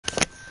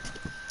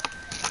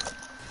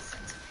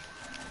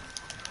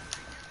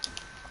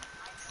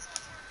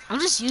I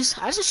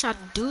just try to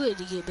do it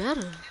to get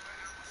better.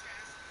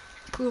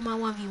 Prove my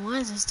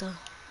 1v1s and stuff.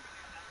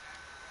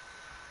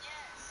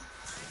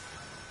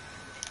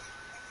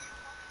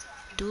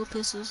 Dual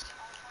pistols.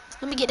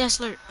 Let me get that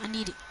slurp. I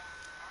need it.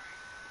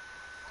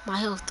 My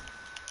health.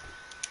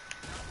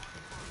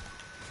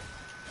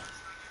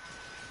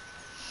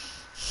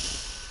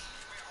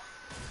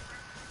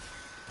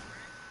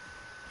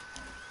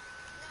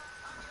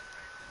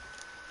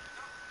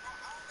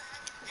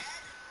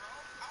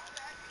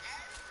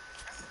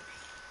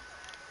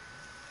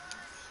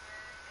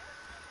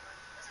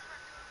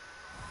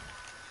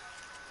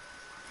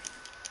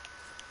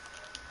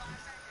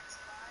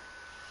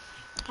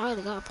 I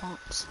already got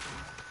pumps.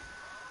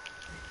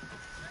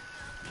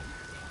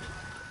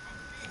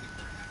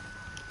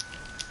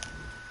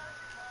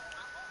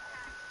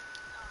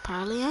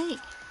 Probably ain't.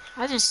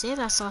 I just said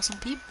I saw some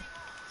people.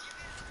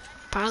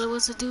 Probably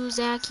was the dudes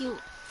that I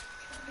killed.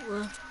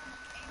 Well,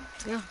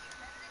 yeah.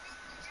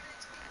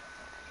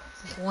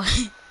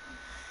 What?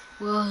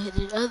 Well,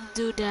 the other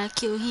dude that I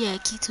killed, he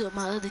had key to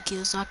my other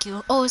kill, so I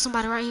killed. Oh, it's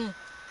somebody right here.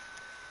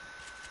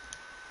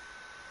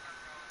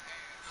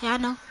 Yeah, I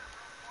know.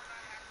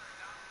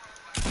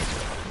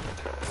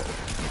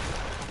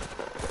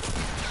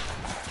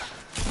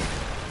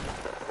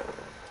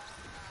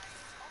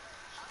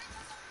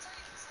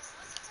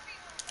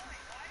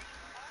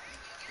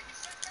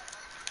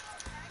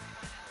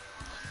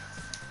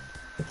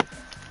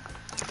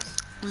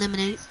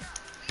 Eliminate.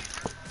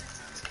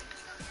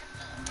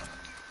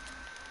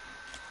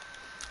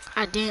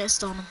 I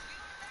danced on him.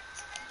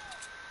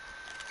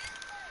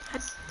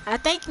 I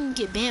think you can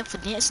get banned for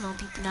dancing on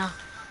people now.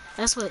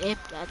 That's what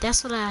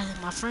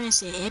my friend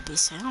said. Epic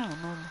said. I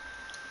don't know.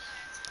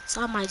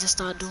 So I might just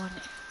start doing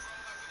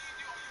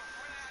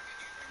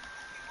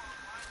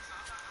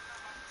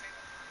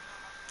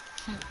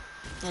it.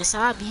 That's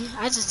how I be.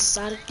 I just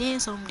decided to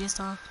dance on him this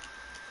time.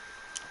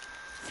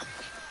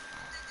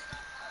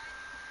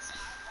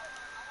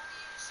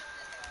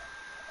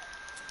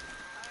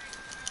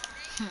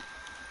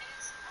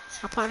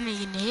 I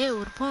probably in the head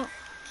with a pump.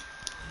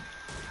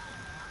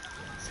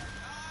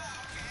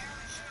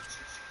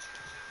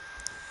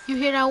 You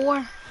hear that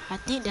war? I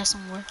think that's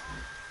some war.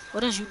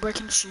 What else you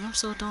breaking the stream? I'm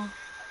so dumb.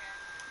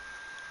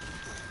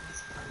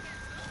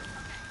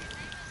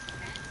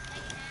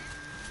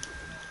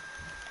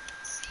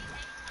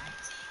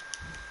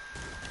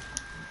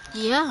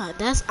 Yeah,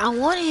 I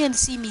wanted him to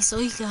see me so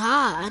he could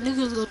hide. I knew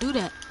he was gonna do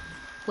that.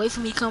 Wait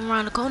for me to come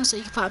around the corner so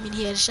he could pop me in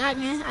the head a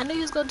shotgun. I knew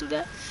he was gonna do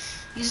that.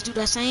 He used to do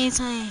that same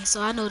thing.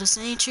 So I know the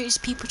same tricks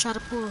people try to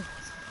pull.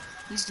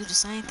 He used to do the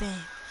same thing.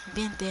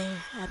 Been there.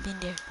 I've been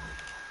there.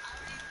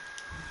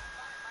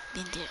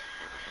 Been there.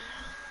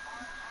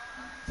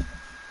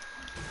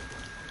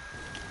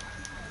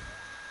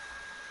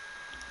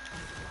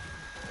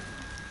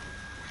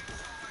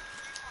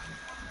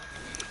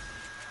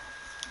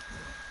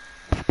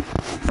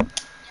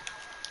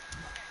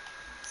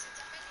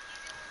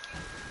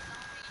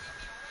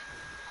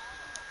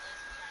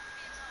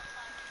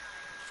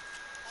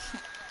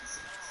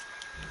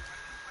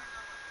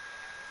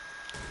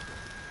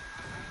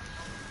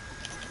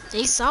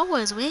 They saw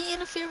us. We ain't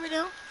interfere with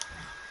them.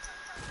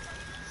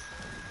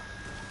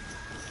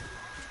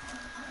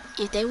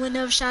 If they would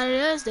never shot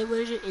at us,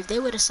 if they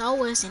would have saw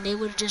us and they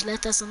would have just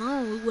left us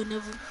alone, we would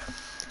never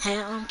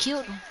have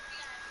killed them.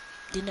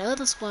 Then the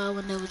other squad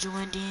would never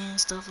joined in and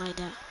stuff like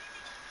that.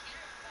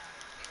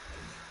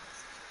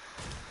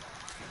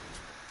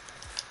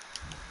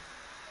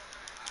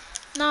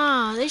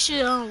 Nah, they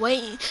should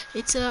wait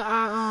until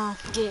I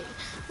get.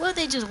 Well,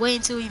 they just wait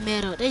until we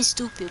met up. They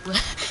stupid,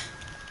 but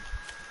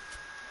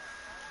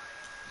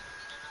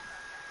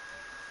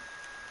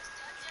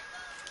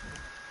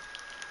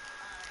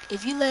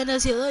if you letting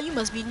us hit up, you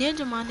must be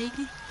ninja, my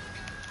nigga.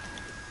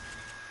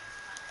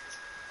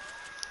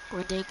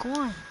 Or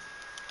Daquan.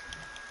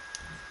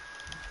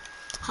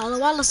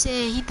 Halawala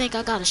said he think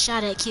I got a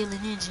shot at killing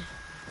Ninja.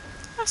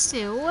 I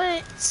said,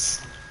 what?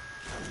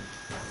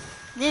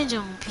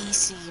 Ninja on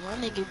PC. My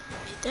nigga,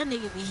 that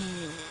nigga be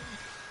hitting.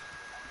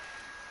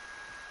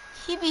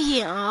 He be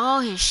hitting all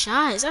his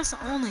shots. That's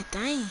the only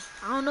thing.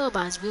 I don't know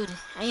about his building.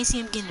 I ain't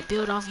seen him getting the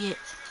build off yet.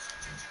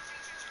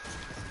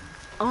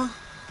 Oh.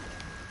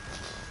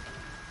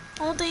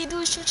 Only thing he do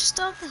is shoot your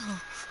stuff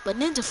down. But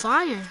Ninja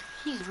fire.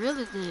 He's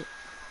really good.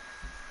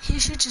 He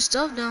shoot your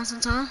stuff down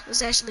sometimes.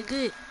 It's actually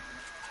good.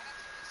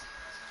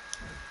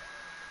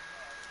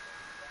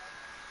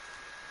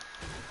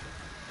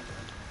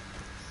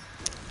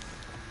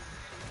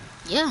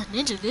 Yeah,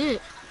 Ninja good.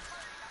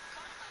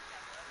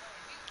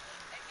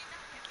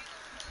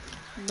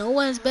 No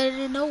one's better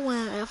than no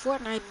one at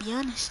Fortnite, be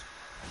honest.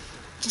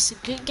 Just a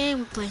good game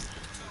we play.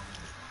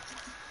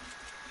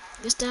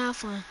 Just to have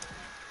fun.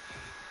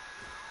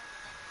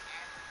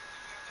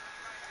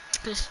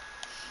 Cause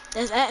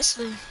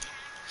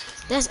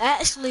that's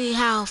actually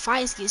how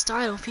fights get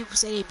started when people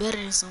say they better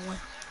than someone.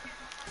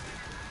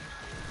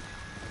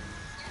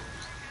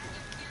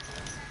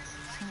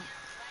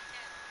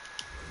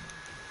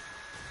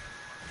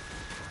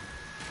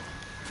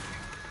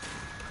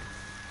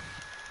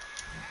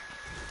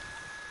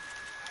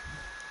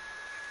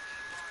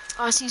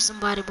 Oh, I see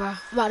somebody, bro. I'm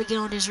about to get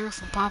on this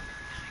roof and pop.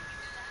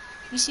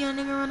 You see a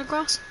nigga run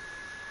across?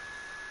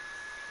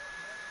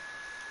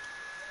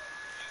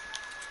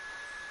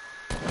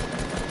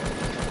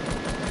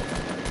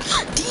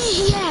 D,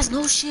 he has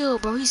no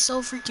shield, bro. He's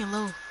so freaking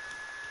low.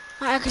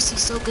 My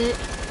accuracy's so good.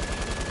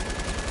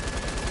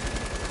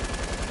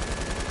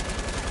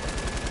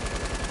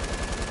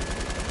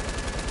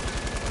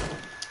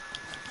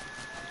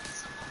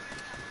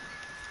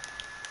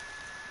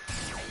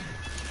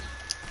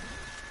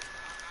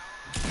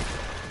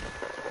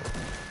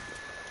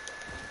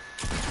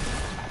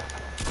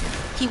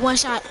 He one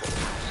shot.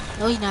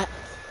 No, he not.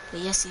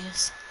 But yes, he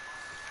is.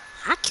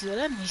 I killed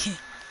that nigga.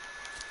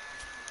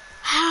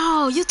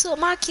 How? You took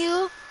my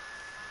kill?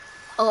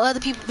 Oh, other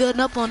people building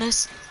up on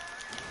us.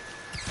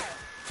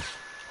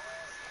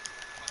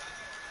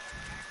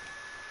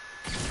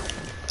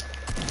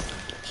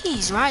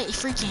 He's right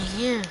freaking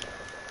here.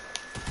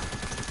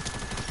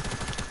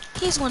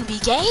 He's wanna be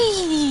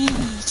gay.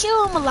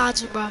 Kill him,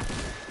 Elijah, bro.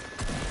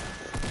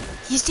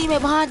 His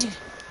teammate behind you.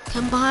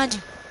 Come behind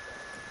you.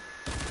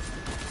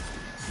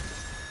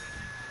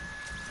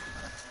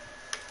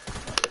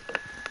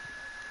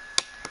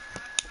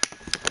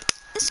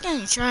 This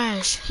game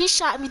trash. He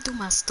shot me through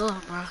my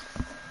stuff, bro.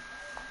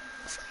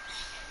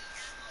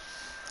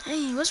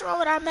 Hey, what's wrong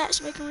with our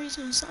matchmaking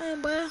region?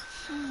 Same, boy.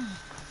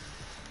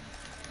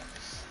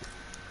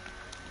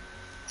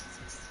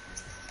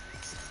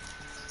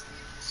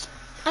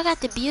 I got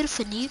the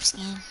beautiful noob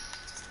skin.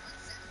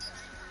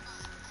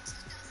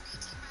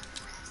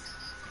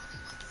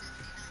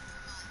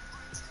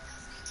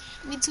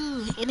 Me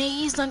too. And they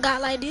ease done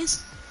got like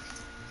this.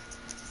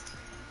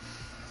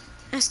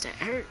 That's the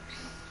hurt.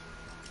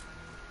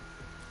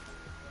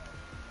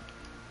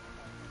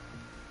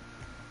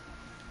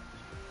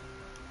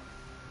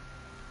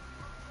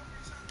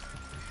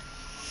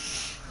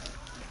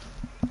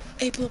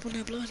 Hey, pull up on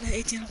that blow, that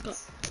 18 o'clock.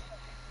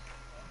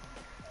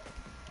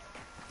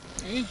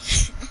 Hey.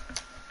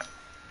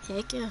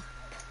 Heck yeah.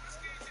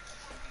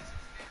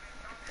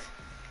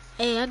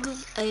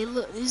 Hey,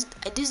 look, this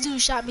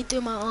dude shot me through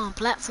my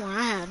platform.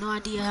 I had no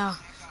idea how.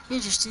 He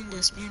was just sitting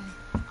there spinning.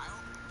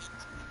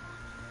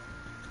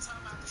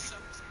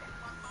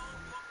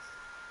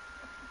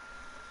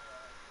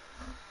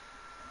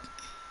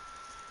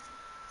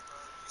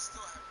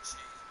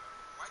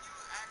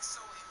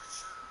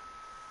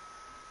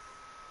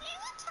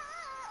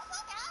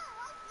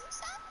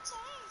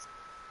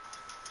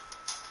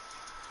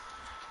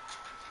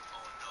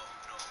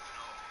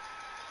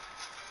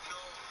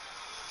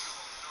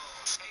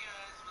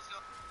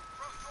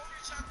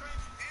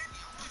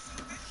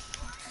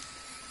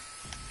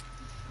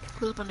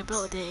 Pull up on the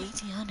block with that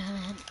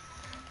 1800.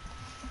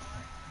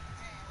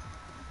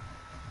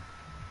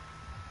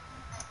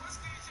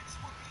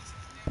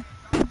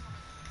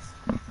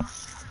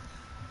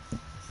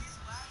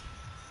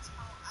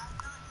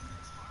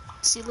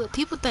 See, look,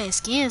 people think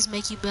skins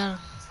make you better.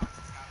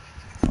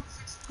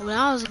 When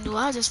I was new,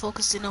 I was just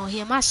focusing on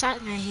hitting my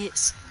shotgun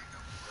hits.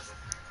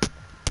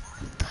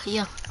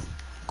 Yeah,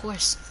 of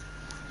course.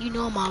 You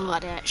know I'm all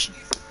about the action.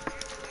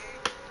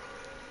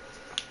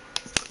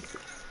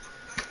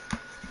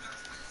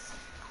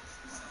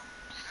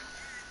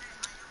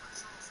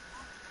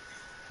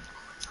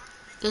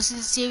 Your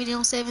sensitivity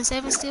on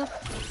 7.7 still?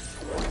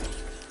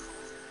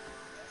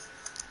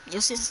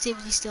 Your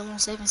sensitivity still on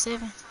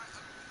 7.7?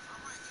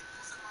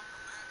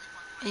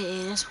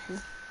 Hey, that's cool.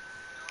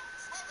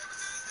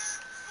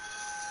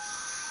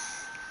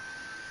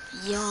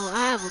 Yo,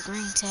 I have a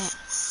green tap.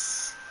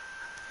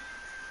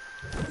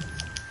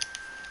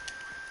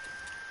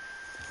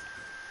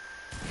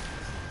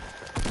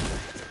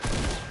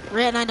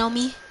 Red Knight on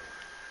me.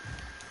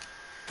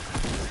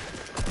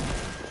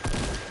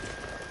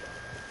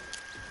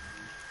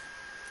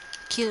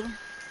 Killed him.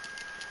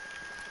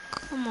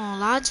 Come on,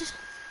 Lodger.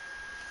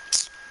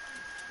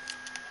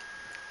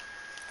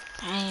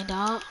 Dang,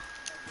 dog.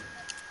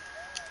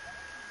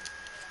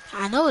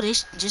 I know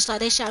this, just like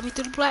they shot me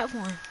through the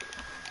platform.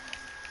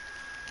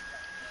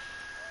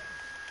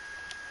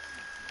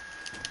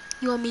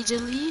 You want me to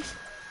leave?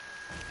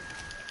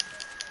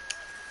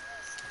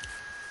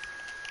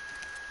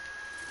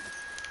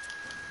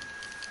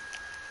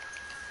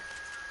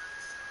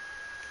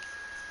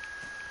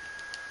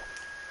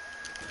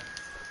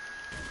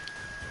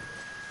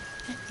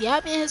 Yeah,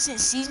 I've been here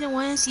since season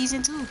 1,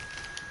 season 2.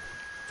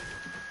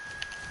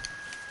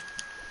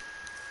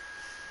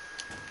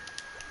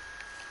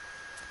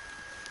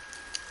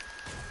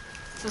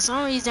 For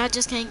some reason, I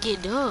just can't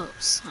get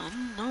dubs. I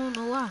don't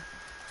know why.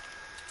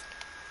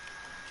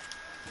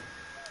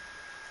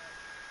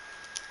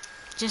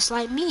 Just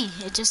like me,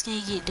 it just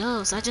can't get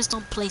dubs. I just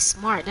don't play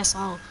smart, that's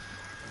all.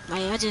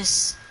 Like, I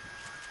just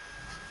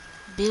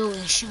build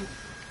and shoot.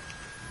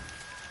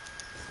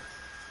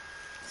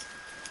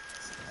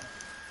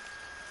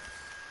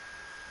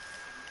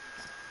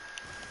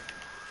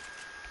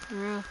 For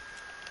real.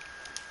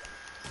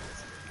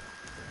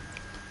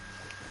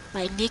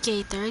 Like Nick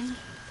A30.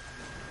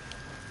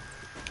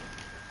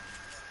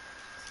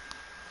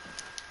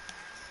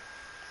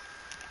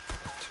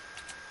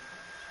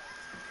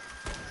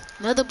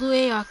 Another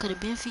blue AR could have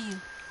been for you.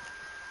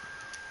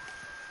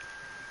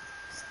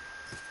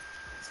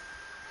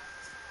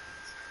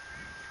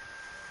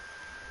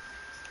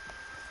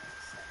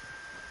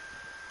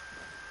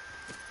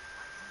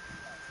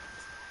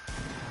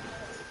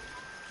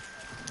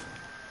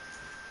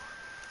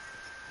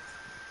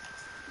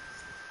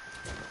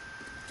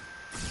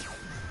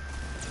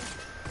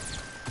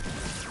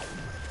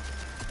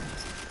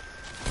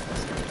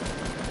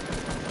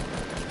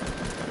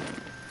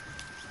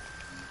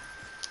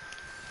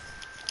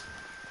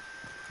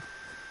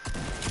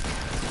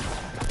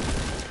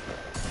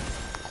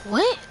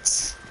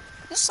 What?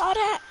 You saw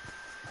that?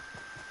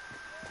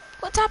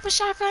 What type of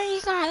shotgun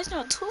you got? It's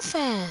not too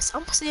fast.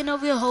 I'm sitting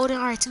over here holding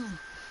R2.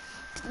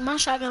 My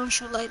shotgun don't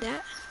shoot like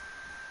that.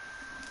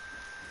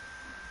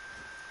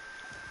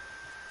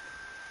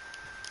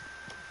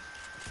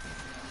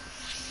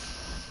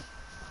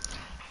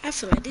 I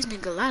feel like this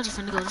nigga Elijah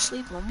finna go to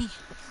sleep on me.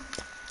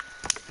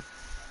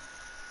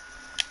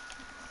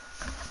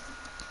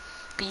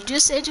 You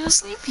just said you was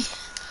sleepy.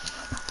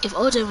 If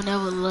OJ would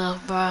never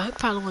left, bro, he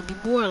probably wouldn't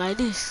be bored like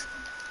this.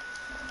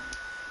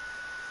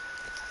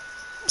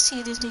 Let's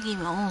see if this nigga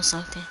even owns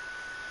something.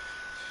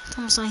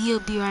 Tell me something, he'll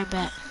be right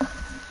back.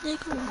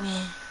 Nigga,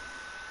 man.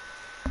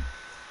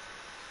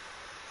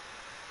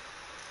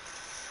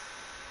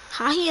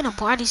 How he in a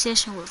party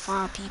session with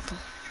 5 people?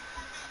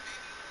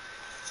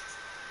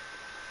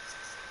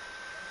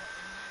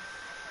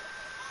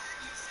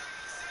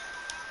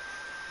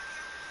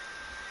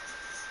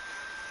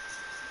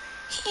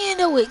 He in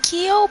there with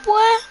Kill, boy?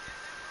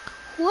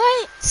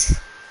 What?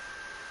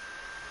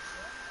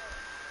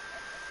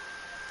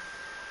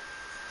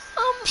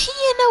 He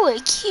in there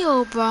with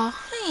Kill, bro.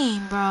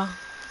 Ain't, bro.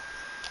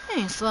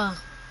 Ain't fun.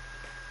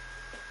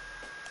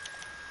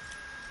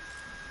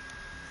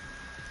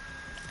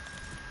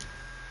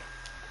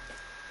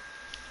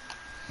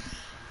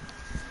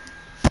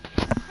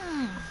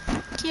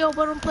 Kill,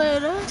 but don't play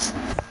with us.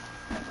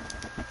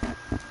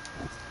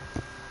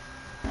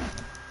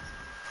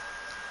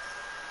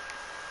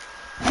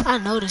 I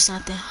noticed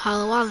something.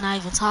 Hollow, I'm not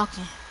even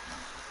talking.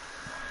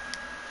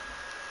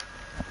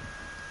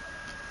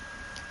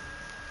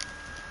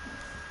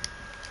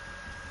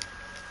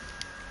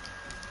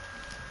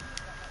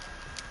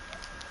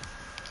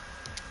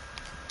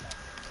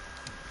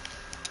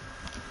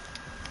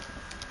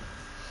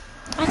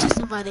 I just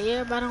invited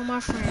everybody on my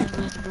friends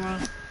list, bro.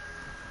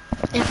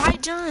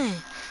 Invite John.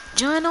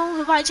 John on,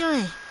 invite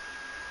John.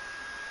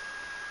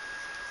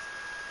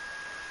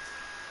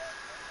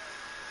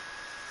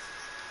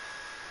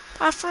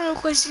 My friend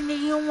request, this nigga,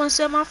 you don't want to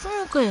set my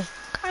friend request.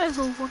 God, this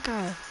whole fuck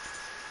out.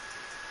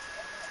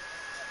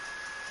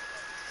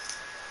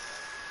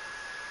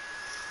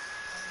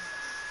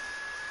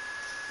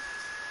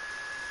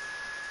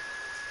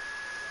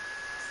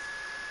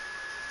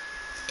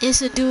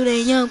 It's a dude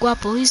named Young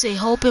Guapo. He say,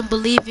 hope and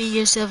believe in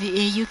yourself and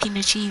you can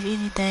achieve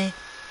anything.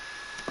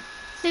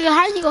 Nigga,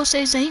 how you gonna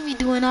say so? He be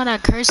doing all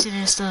that cursing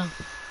and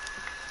stuff.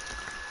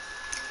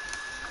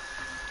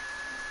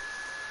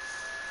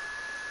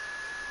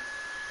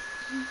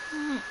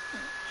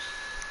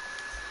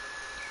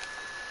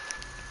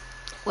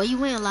 Where you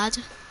went,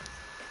 Elijah?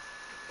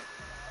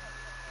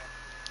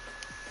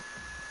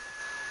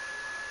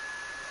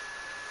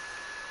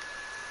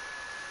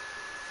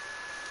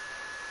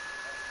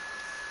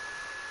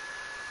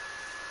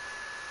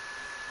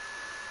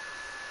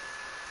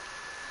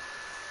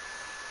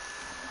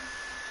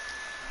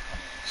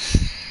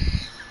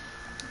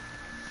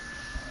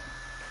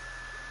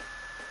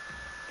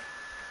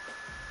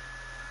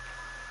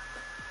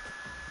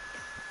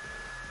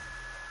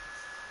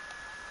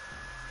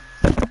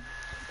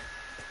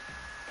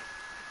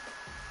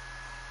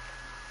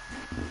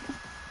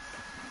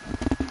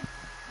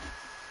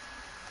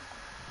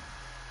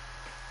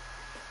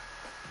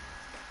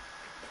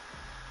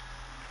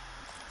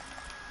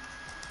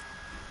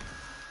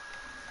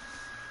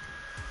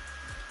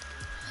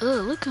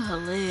 Ugh, look at her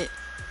leg.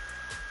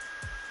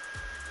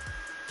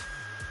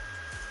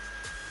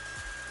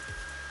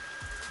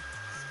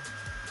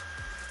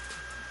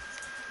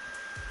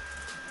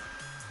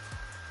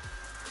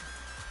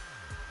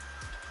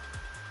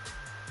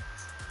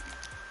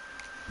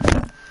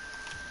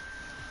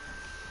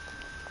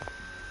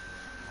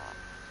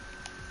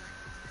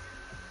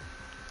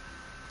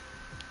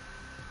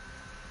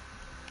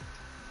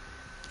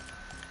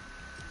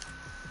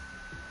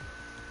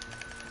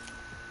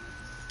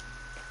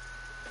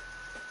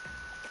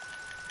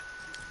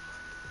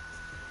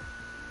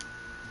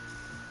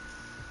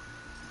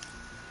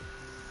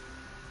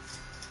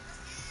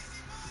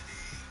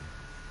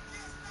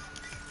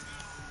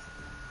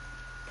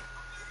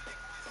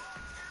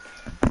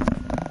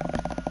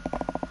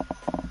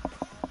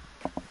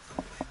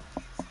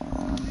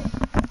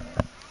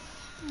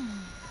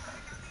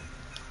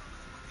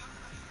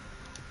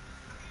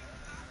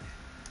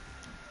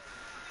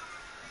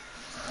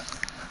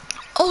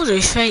 Oh,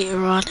 they fake,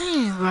 bro.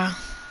 Damn, bro.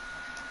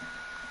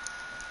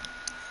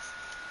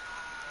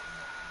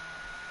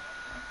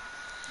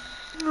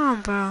 No,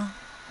 bro.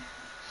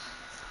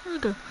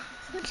 Nigga,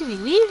 You could be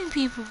leaving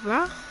people,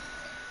 bro.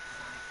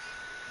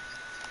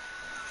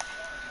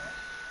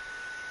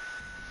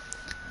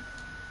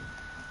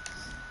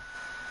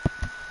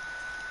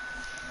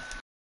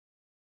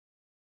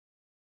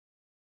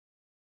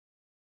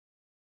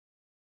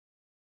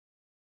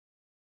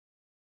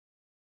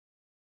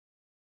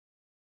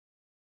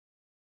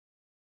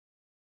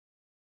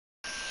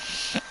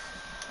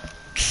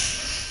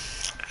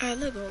 Alright,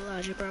 let go,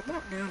 Elijah, bro.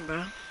 Walk down,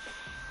 bro.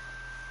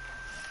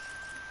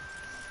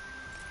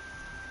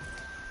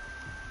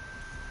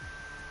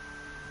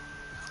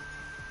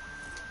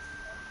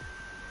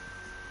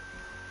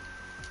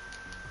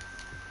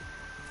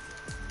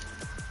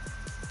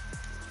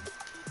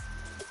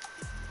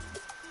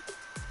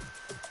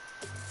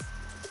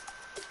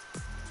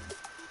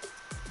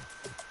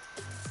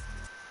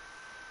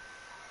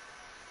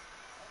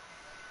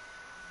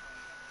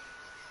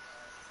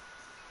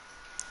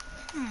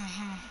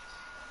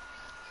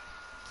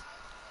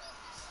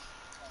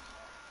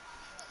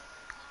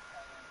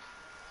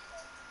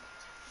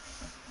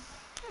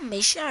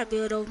 Make sure I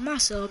build over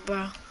myself,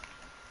 bro.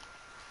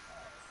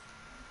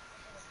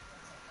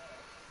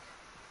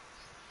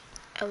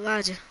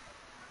 Elijah.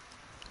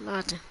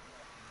 Elijah.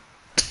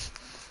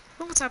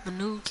 What type of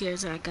new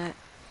character I got?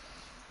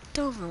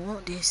 Don't even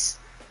want this.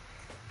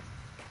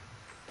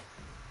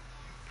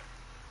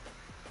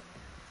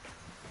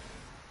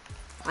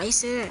 Why you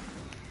say that?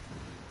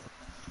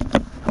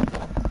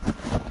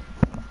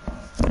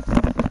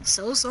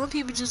 So some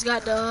people just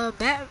got the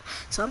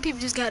some people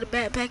just got the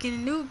backpack and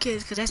the new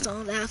kids, cause that's the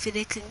only outfit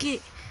they could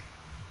get,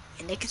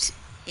 and they could,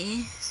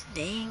 they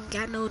ain't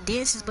got no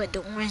dances but the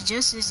orange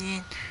justice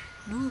and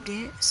new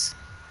dance.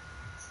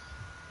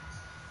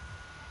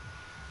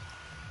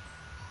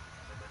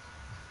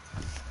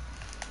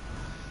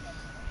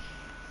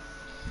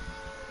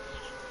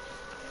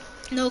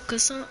 No,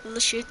 cause some little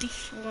shifty.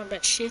 I'm going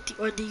back to shifty,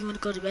 or do you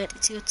want to go back to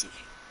tilty?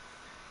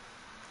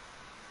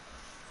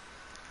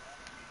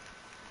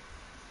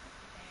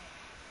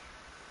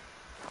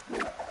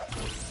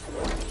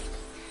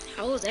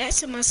 I was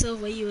asking myself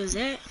where you was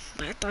at,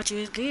 but I thought you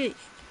was good.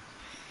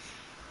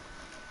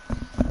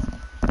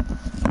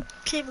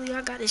 Can't believe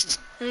I got this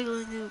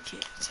ugly new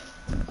kid.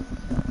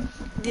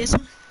 This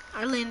one,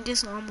 I land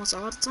this one almost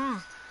all the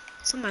time.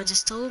 Somebody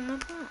just told my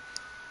point.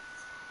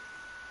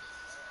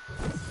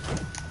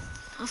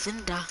 I'm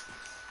finna die.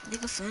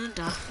 Nigga finna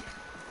die.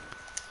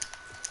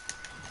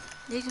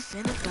 Nigga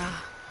finna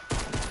die.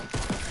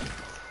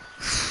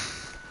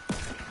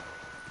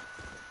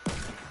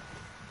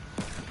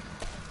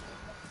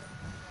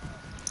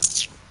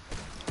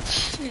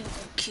 Nigga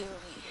gonna kill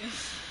me.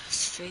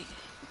 Straight.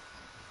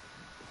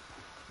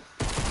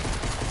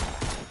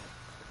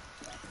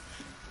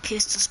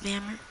 Pistol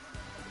spammer.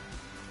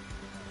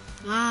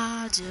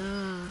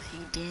 Elijah, he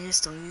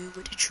danced on you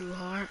with a true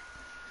heart.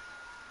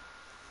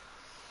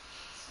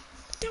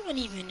 That wasn't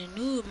even a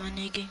noob, my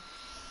nigga.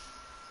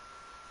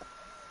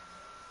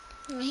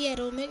 Oh, he had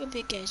Omega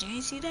pickaxe. You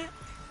ain't see that?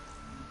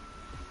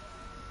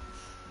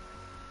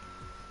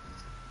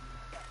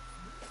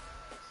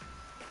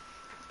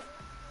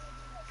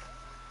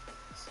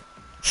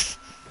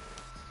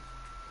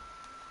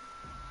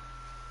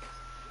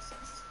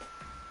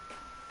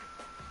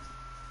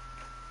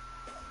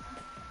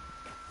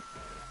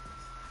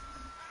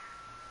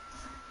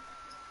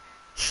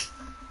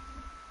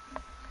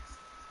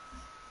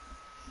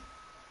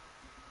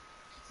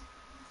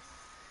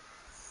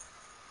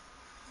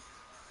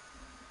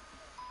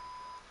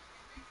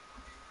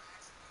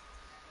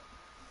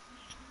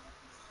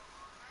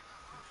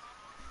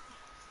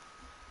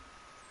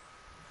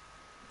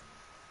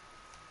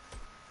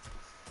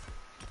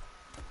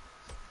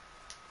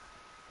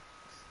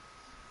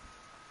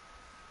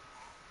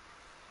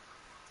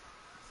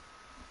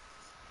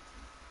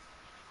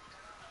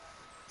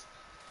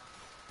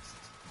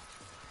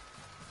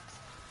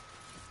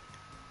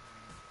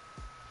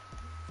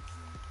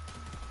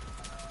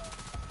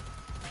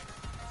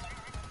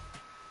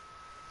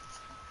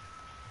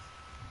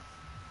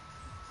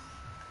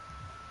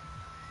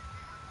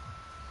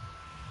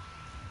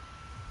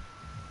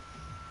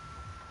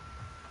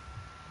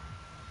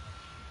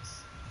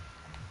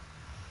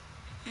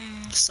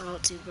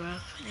 Salty, bro.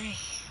 Hey.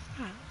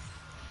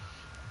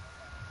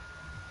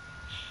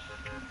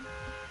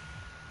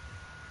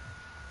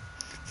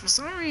 For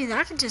some reason,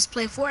 I can just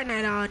play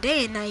Fortnite all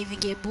day and not even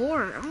get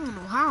bored. I don't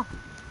know how.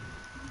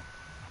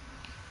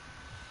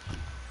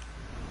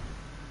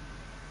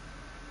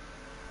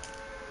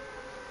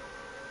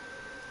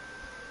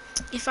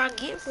 If I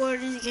get bored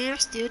of this game, I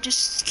still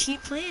just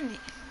keep playing it.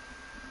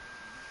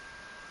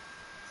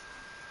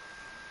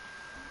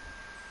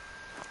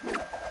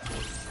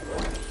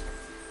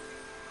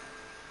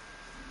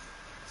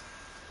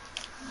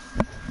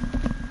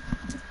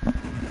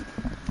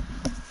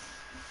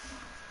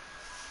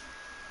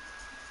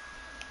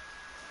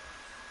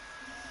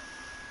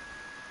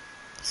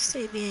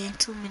 Say being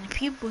too many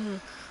people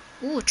here.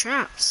 Ooh,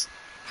 traps.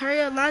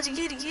 Hurry up, Elijah.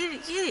 Get it, get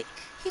it, get it.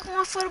 He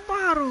going for the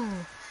bottle.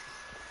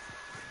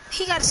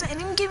 He got it. Let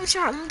me give it a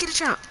shot. Let me get a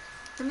shot.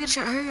 Let me get a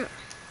shot. Hurry up.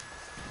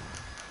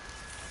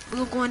 We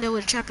gonna go in there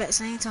with a trap at the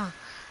same time.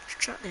 Just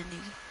trap that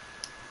nigga.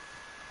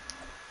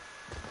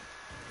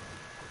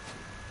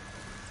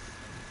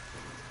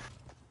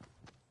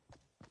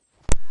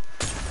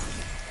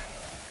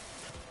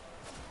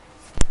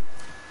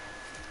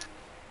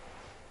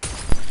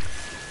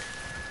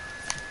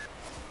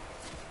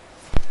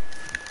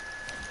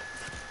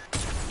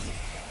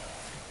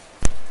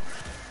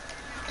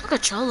 Look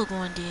at Cholo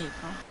going dead,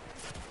 bro.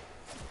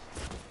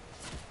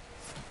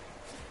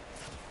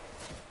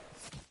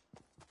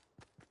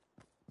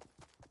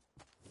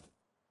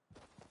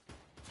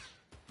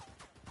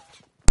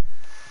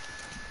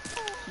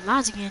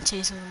 Logic getting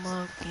chasing him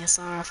up, getting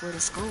sorry for the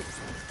scope.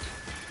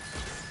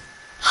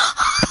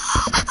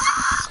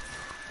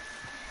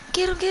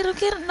 Get him, get him,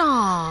 get him.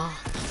 Nah.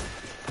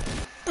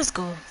 Let's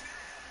go.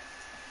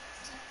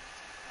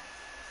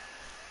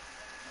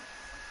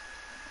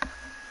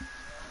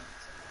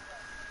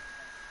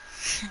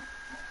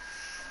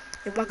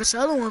 If I could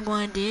show the one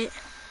going dead.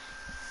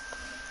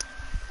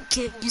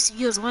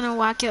 You was wondering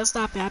why I kept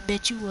stopping. I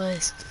bet you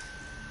was.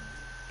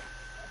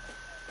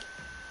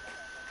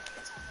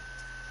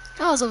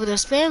 I was over there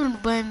spamming the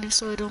button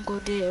so it don't go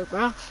dead,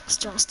 bro.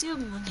 Still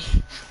going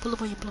dead. Pull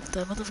up on your block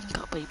that motherfucking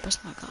cop bait. Press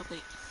my cop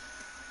bait.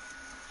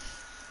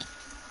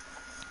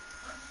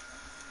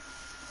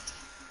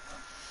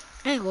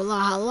 I ain't gonna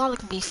lie, Halala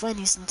can be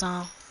funny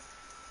sometimes.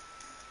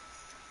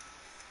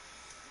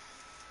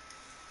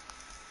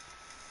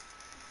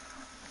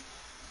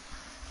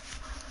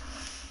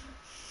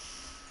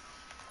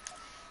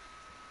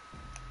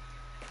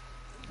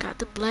 Got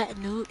the black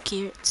nude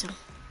carrot too.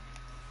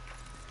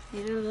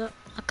 Hit it up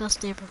like a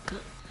staple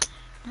cut.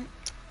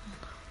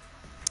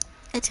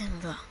 It's him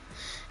though.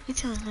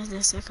 It's him not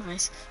the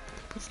sacrifice.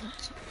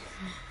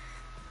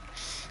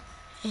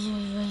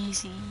 You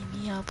see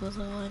me up with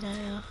all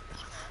that.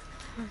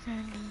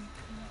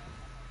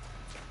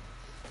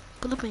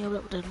 Pull up on your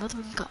block with the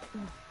motherfucking cop.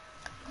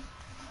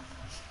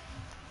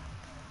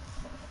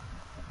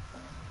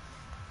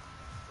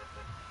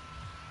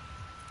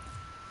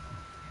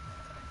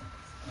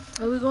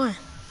 Where we going?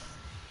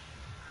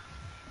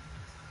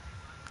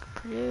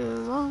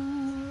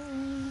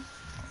 Prison.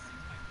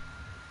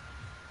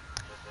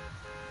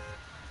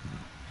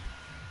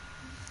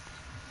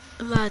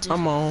 Elijah.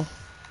 I'm on.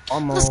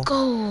 Let's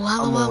go.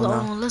 Hello,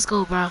 on. Let's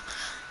go, bro.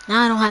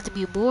 Now I don't have to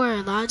be bored,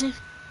 Elijah.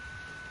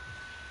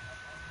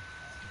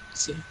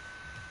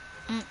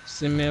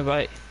 Send me a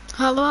invite.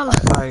 Hello.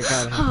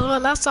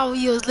 Hello. I saw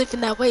you was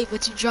lifting that weight,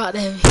 but you dropped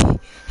that.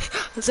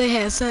 They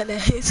had something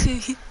that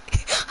hit you.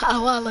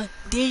 Hello.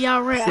 Then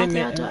y'all ran after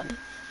y'all dropped it.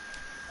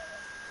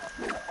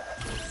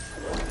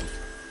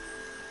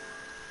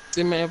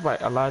 Send me an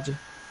invite, Elijah.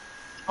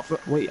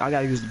 Wait, I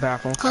gotta use the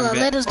bathroom. Hold on,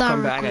 let us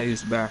down. I gotta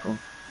use the bathroom.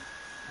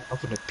 I'm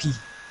gonna pee.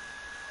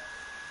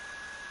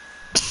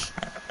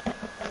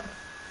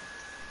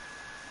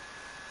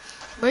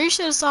 Bro, you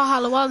should have saw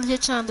Halawala here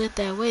trying to lift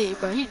that weight,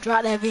 bro. He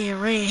dropped that V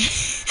and ran.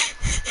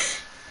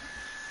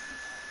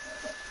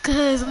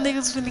 Cause them niggas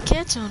was finna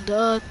catch him.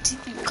 The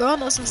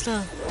grown-ups and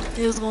stuff.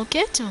 They was gonna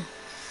catch him.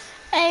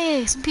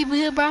 Hey, some people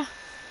here, bro.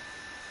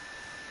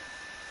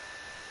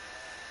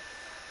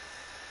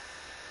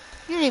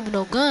 You ain't even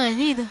no gun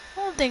either. I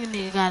don't think a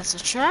nigga got us a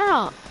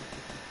trial.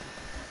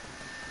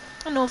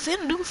 I know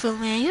finna do for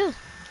man here.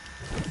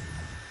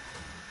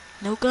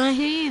 No gun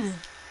here either.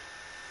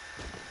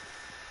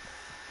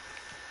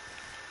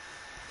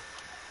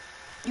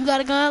 You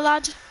got a gun,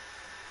 Elijah?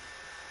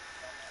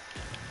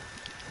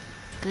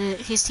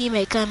 Good. His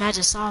teammate coming. I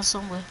just saw him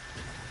somewhere.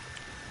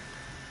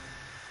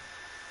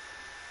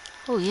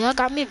 Oh yeah, I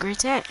got me a great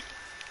tag.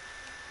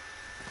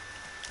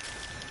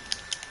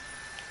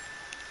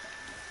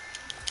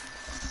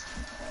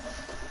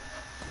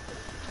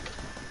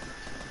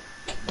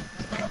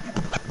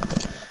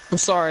 I'm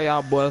sorry,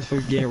 y'all boys,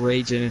 for getting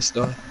raging and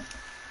stuff.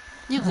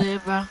 You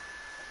good, bro.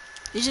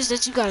 It's just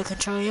that you gotta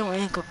control your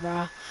anger,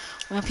 bro.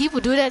 When people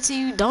do that to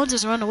you, don't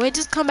just run away.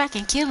 Just come back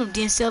and kill them,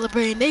 then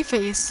celebrate in their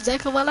face.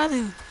 Exactly what I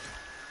do.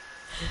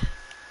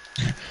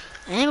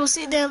 I ain't gonna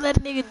sit there and let a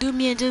nigga do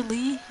me and just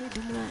leave.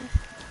 Do me like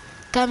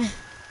coming.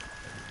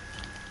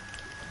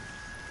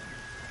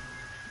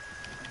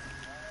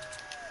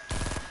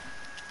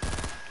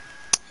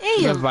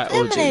 He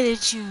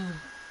eliminated you.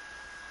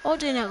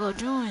 OJ not gonna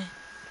join.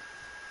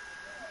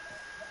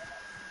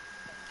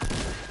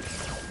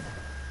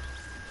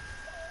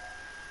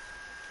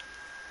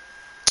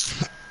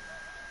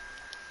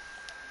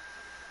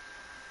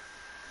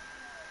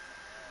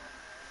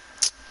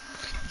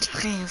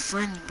 Ain't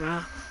funny,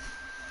 bro.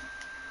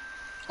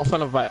 I'm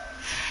finna invite.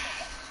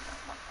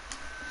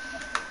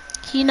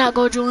 He not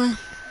go join.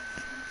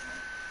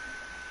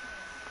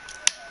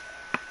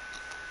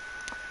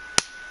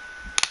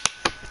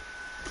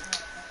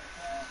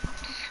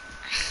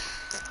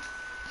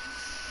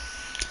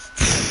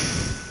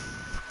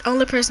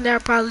 Only person that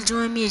will probably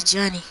join me is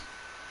Johnny.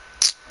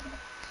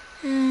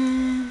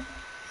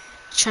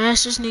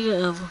 Trashiest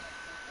nigga ever.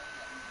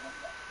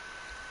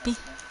 B.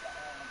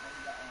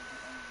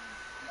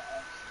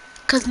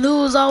 Cause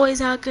news always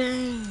out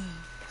game.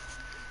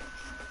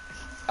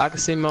 I can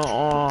see my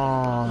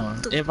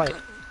invite.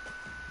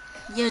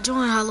 Yeah,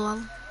 join Hollow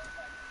Hollow.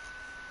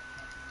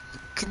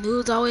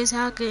 Canoe's always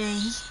hacker and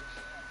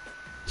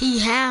he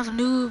half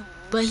new,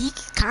 but he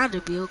can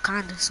kinda build,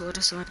 kinda, sorta.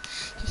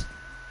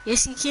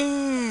 Yes, he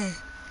can.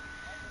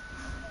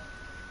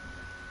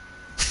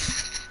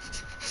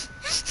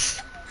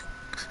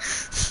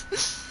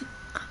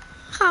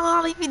 How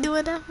long you be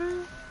doing that, bro?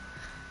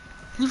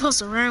 You supposed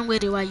to run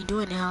with it while you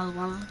doing it, Hollow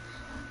Hollow.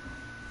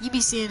 You be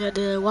seeing that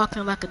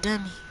walking like a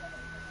dummy.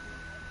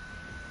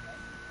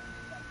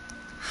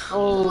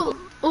 Oh,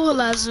 Oh,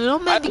 Elijah,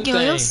 don't I make me do get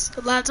on your things.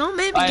 Elijah, don't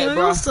make me Alright, get on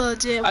bro. your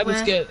subject, I be boy.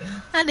 scared.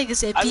 That nigga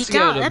said I be peek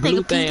scared out. of the That blue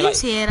nigga peeked thing,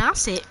 his head. I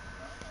said,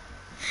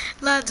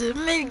 Elijah,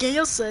 make me get on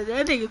your subject.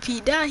 That nigga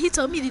peeked out. He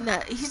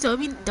told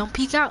me don't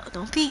peek out,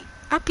 don't peek.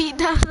 I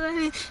peeked out.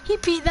 He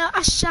peeked out.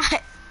 I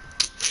shot.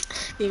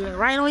 Nigga,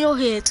 right on your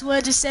head,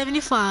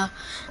 275.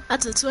 I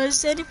took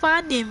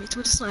 275 damage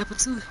with the sniper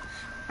too,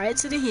 right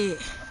to the head.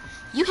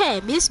 You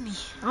had missed me.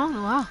 I don't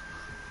know how.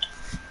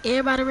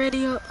 Everybody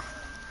ready up?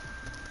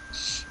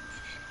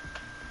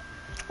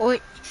 Or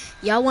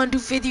y'all want to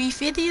do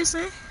 50v50 or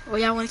something? Or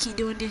y'all want to keep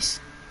doing this?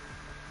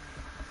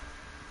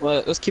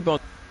 Well, let's keep on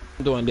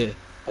doing this.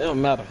 It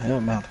don't matter. It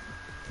don't matter.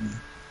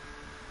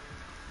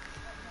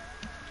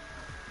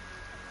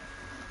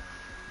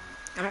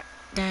 Alright,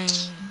 dang.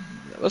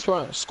 Let's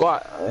run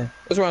squad.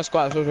 Let's run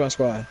squad. Let's run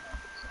squad.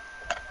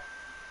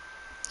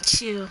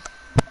 Chill.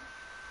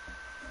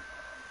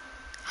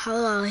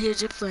 Hello,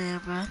 here's your plan,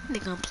 bro.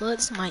 Nigga, unplug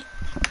this mic.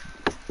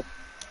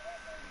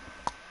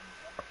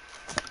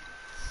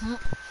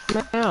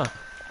 Man,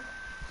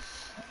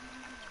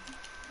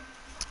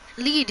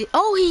 Lead it.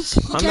 Oh, he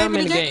came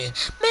in the game.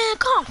 Man,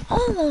 come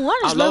on. I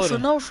just left for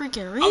no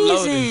freaking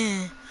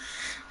reason.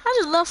 I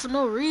just left for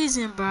no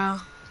reason, bro.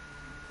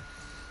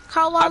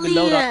 How I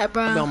lead that,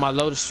 bro? I be on my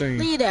loader stream.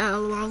 Lead that,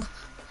 hello.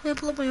 Hey,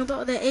 pull up on your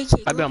belt with that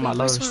AK. I be on my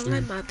loader stream.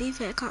 Like my beef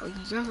hat caught you.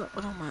 Girl,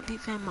 on my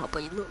beef hat mouth,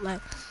 but you look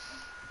like.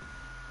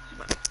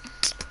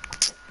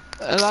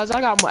 Elijah, I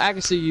got more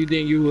accuracy you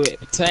than you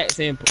with attacks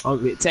and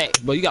with attacks,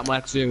 but you got more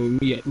accuracy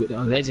with me with the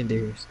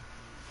legendaries.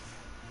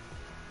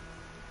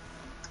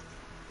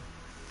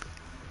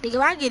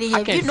 Nigga, I get it here.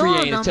 I can't free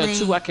aim. Tell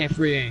two, I can't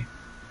free aim.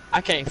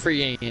 I can't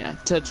free aim.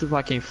 Tell two,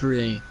 I can't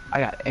free aim. I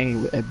got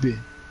aim with that bitch.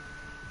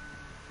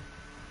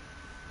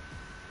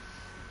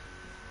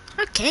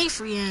 I can't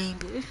free aim,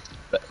 bitch.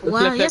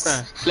 Well,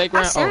 yes.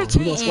 Playground. I said I can't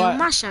aim with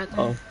my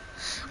shotgun.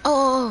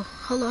 Oh,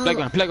 hold on.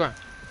 Playground.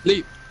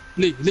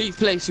 Leave,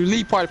 place.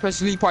 Leave party,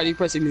 press leave party,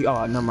 press leave.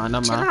 Oh, never mind.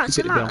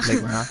 Chill out.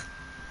 Playground.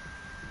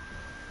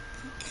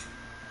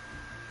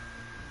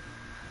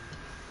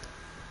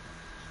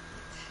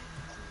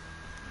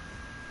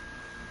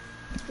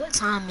 What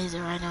time is it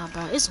right now,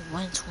 bro? It's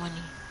 1:20.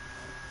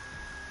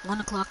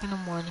 1 o'clock in the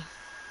morning.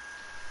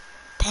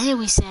 Dang,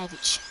 we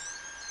savage.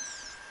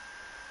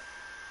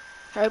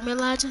 Heard me,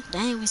 Elijah?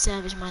 Dang, we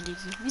savage, my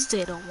nigga. We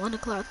stayed on 1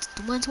 o'clock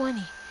to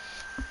 1:20.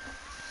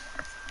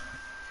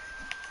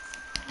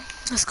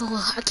 Let's go.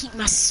 I keep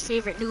my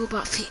favorite noob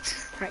outfit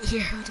right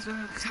here. With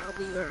the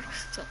cowboy or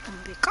something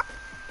big.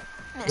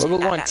 What we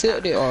going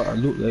tilted or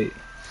loot late?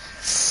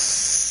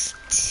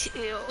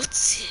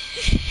 Tilted.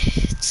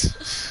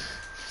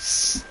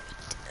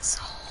 That's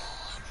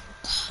all.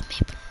 Call me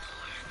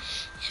Bernard.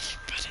 If you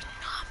better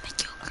not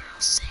make your girl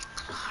sick.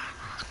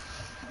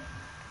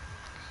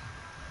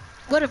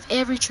 What if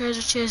every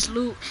treasure chest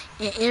loot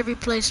in every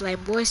place,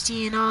 like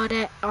Boise and all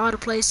that, all the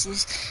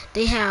places,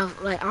 they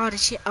have like all the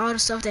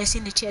stuff that's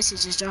in the chest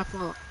is just drop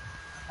off?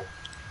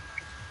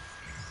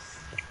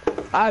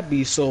 I'd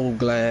be so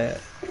glad.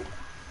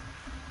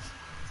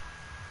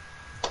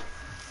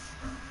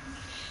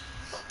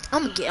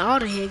 I'm gonna get all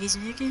the heavies,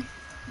 nigga.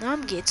 Now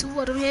I'm gonna get 2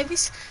 of them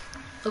heavies,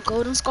 a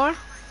golden scar.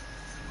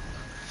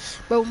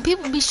 But when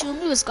people be shooting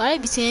me with scar, they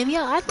be saying,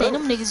 "Yo, I think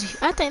them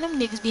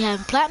niggas be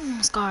having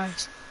platinum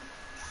scars."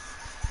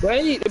 Bro,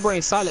 they need to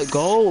bring solid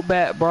gold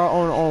back,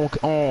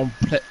 bro.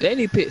 They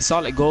need to pick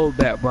solid gold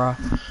back, bro.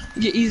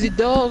 You get easy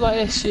dubs like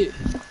that shit.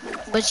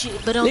 But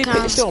don't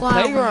count the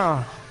squad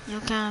win. You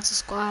don't count the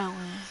squad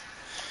win.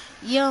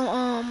 Yo,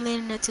 I'm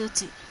landing that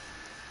tilted.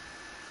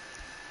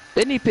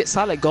 They need to pick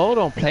solid gold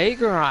on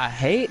playground. I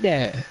hate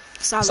that.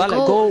 Solid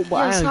gold, but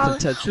I ain't gonna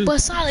touch you.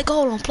 But solid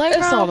gold on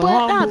playground,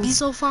 but that'd be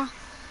so far.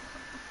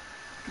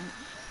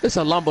 It's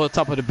a lumber on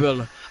top of the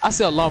building. I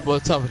see a lumber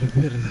on top of the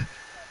building.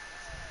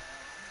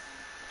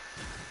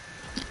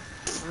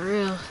 For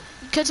real.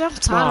 Cause I'm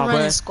tired of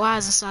running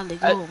squads and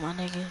solid gold, my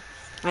nigga.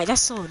 Like,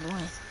 that's so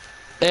annoying.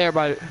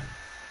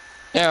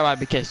 Everybody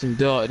be catching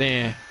dog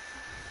then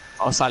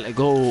on solid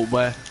gold,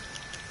 but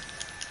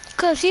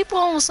cause people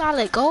on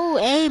solid gold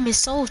aim is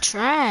so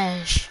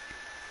trash.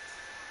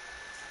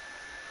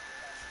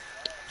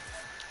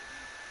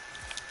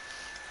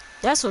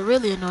 That's what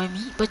really annoyed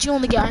me. But you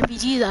only get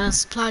RPGs out of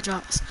supply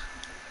drops.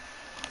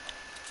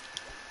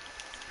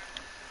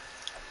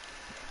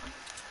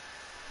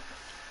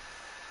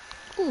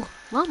 Ooh,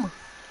 llama.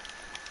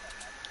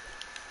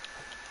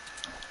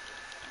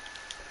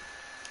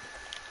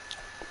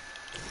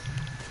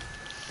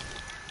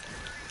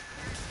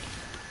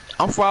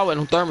 I'm far with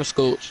them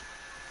thermoscopes.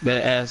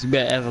 Better ask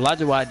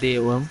Elijah what I did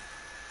with him.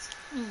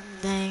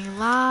 Dang,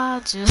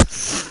 Elijah.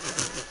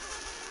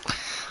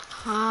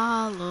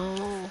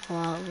 Hollow.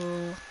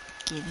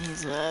 Getting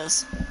his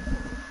ass.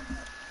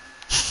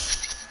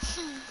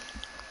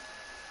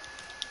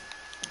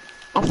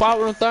 I'm far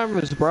with them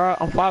thermos, bro.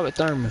 I'm far with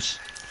thermos.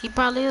 He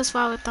probably is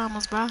fine with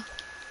Thomas, bro.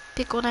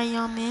 Pick on that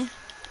young man.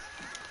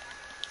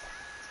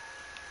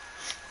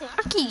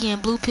 I keep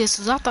getting blue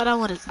pistols. I thought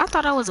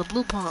I was a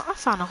blue pump. I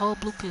found a whole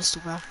blue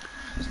pistol, bro.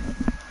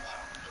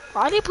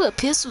 Why they put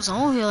pistols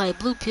on here like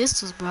blue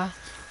pistols, bro?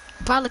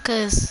 Probably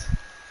cause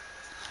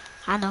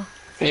I know.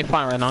 Ain't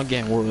fine right now. I'm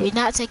getting wood. We're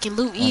not taking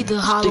loot either,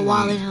 Hollow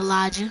Wallet and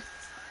Elijah.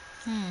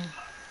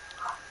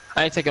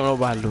 I ain't taking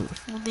nobody loot.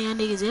 One thing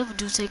niggas ever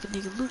do take a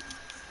nigga loot.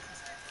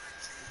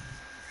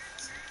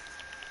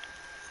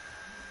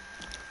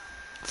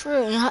 For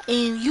real,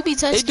 and you be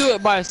touching. They do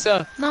it by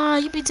itself. Nah,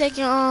 you be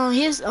taking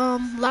his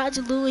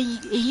Elijah loot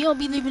and you don't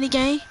be leaving the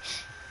game.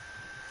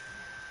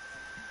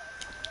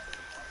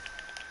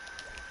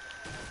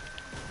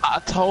 I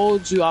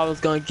told you I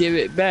was gonna give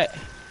it back,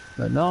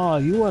 but no,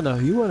 you wanna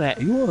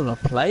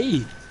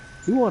play.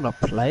 You wanna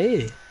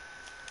play.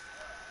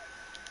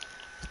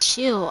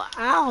 Chill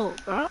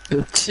out, bro.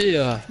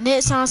 Chill.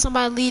 Next time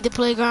somebody leave the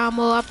playground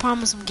mode, I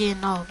promise I'm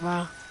getting off,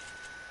 bro.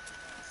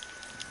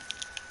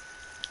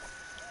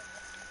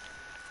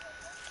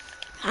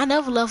 I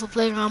never left a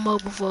playground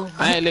mode before.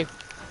 I ain't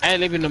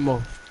leaving no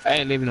more.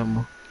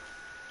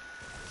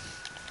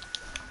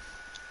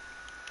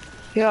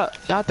 Yeah,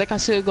 I think I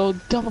should go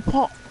double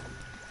pump.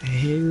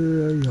 Here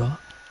you are.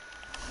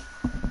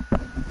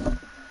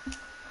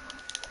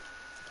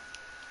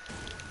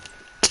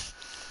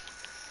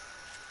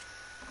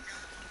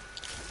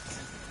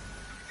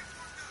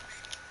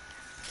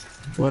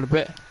 Want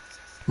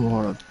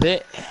to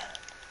bet?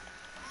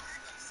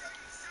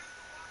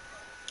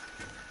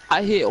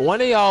 I hit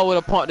one of y'all with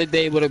a pump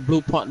today, with a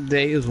blue pump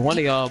today. It was one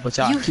of y'all, but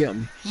y'all killed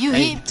me. You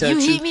hit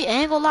me. I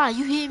ain't gonna lie,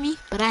 you hit me,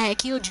 but I had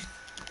killed you.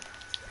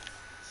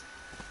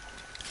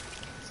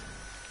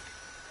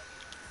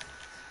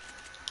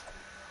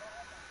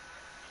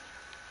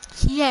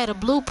 He had a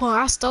blue pump.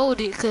 I stole it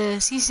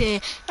because he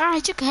said,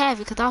 "Alright, you can have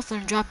it," because I was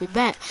finna drop it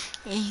back.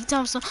 And he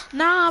told me, so,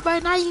 "Nah, bro,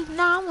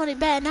 I want it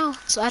back now."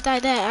 So after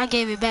that, I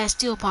gave it back,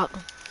 still popped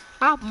him.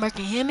 I was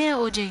murking him and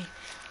OJ.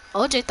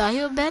 OJ thought he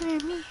was better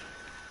than me.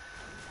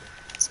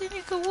 See,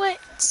 nigga,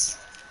 what?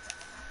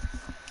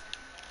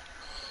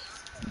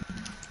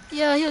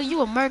 Yeah, you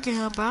were murking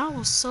him, but I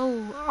was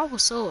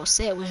so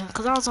upset with him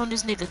because I was on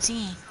this nigga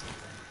team.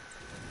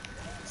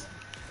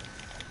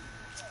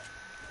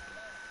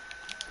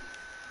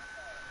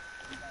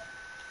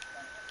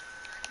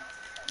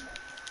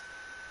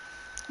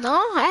 No,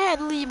 I had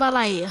to leave by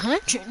like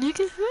 100,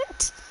 nigga.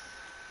 What?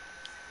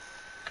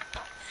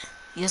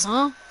 Yes,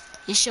 huh?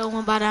 You sure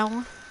went by that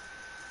one?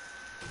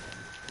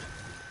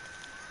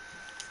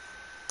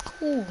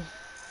 Who?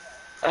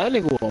 That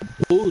nigga was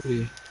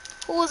booty.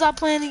 Who was I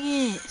playing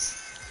against?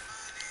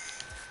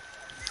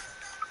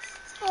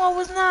 No, I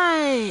was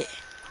not.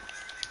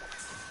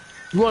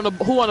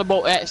 Who want a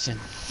boat action?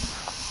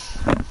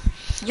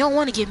 You don't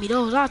want to give me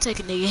those. I'll take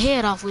a nigga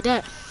head off with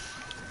that.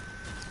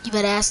 You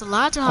better ask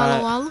Elijah,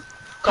 Hollow Wallet.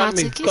 Come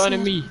to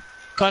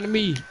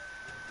me.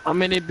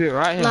 I'm in that bit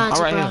right here.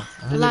 Elijah, right bro. here.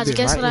 Elijah,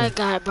 guess what I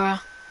got, bro?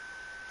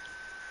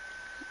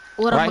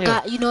 What I'm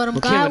got? You know what I'm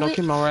got with?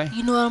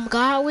 You know what I'm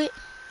got with?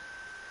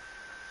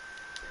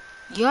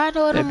 You already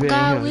know what I'm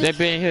got with? They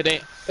been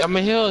here. I'm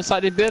in here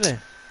inside the building.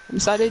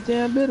 Inside that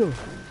damn building.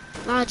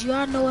 Elijah, you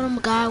already know what I'm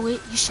got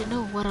with. You should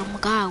know what I'm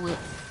got with.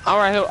 I'm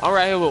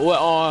right here with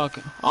what?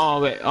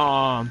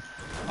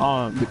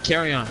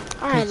 Carry on.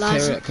 Alright,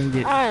 Elijah.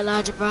 Alright,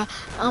 Elijah, bro.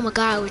 I'm a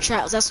guy with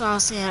traps. That's what I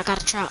was saying. I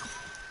got a trap.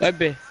 That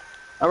bit.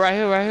 Right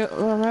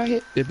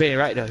here. The bed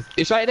right there.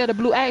 It's right there. The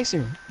blue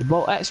action. The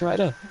bolt action right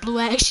there. Blue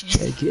action.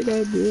 Hey, get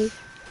that bit.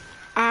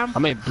 I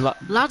mean,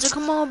 Elijah,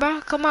 come on,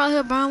 bro. Come out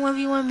here, bro.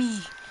 1v1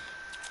 me.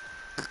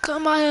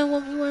 Come out here and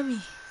 1v1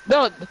 me.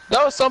 That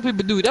was some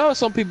people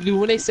do.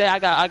 When they say I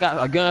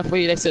got a gun for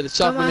you, they said the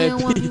chop in that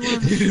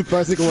bit.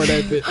 Person go on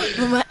that bit.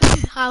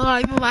 How long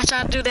you I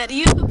try to do that to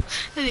you?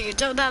 That nigga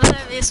jumped out of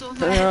that bit so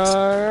fast.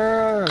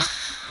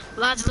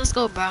 Elijah, let's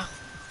go, bro.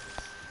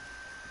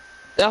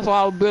 That's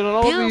why I was building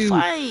over you.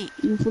 Build fight.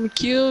 You finna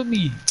kill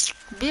me.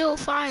 Build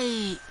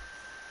fight.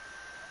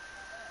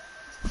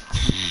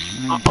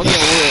 I'm getting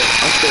wood.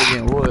 I'm still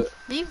getting wood.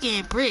 You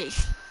getting brick.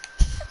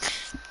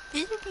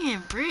 You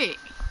getting brick.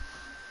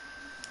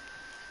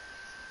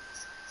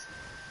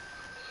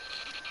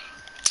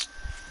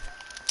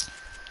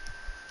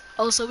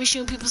 Oh, so we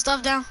shooting people's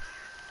stuff down?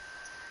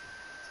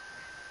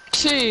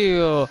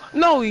 Chill.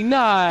 No, we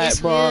not, yes,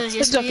 bro. We is.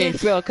 Yes, we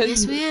is.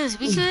 Yes,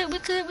 we is. We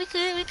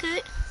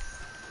could.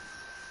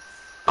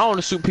 I want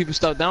to shoot people's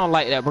stuff down. I don't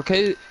like that, bro.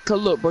 Cause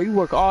look, bro, you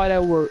work all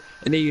that work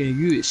and then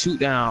you shoot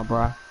down,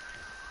 bro.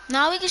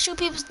 Nah, we can shoot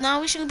people's. Nah,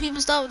 we shooting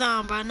people's stuff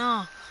down, bro.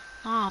 Nah,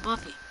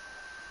 Buffy.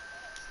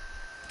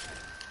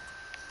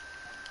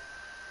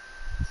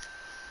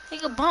 He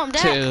can bump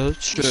that. True, You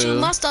shoot true.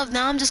 my stuff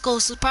down, I'm just gonna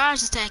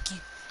surprise attack you.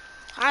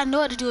 I know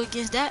what to do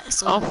against that.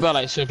 So I don't feel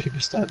like shooting people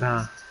stuff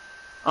down.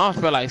 I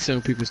don't feel like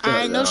shooting people stuff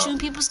alright, no down. shooting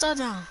people stuff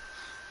down.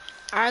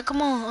 Alright,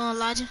 come on,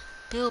 Elijah.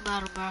 Build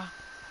battle, bro.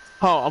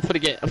 Oh, I'm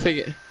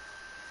finna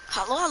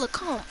Hello,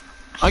 come.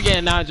 I'm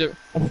getting 900.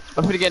 I'm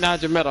finna get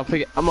 900 metal.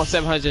 I'm on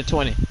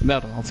 720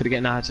 metal. I'm finna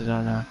get 900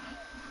 on now.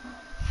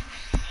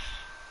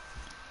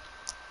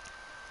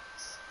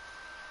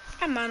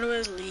 I might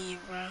as well leave,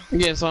 bro. You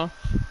getting some?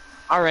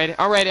 I'm ready.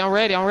 I'm ready. I'm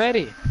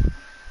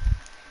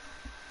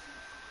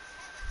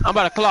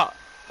about to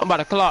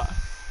clock.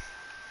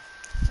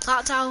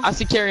 Clock tower. I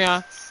see Carry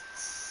On.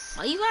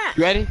 Where you at?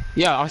 You ready?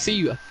 Yeah, I see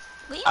you.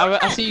 Where you I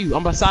at? see you.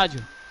 I'm beside you.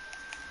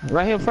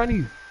 Right here in front of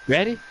you.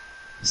 Ready?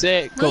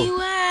 Set, go. Where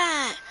you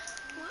at?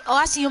 Oh,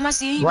 I see him.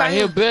 He Right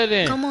here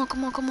building. Come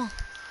on.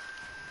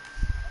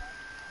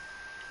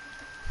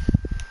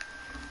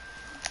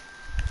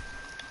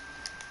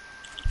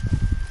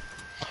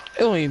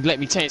 It won't even let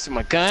me change to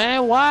my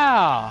gun.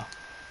 Wow.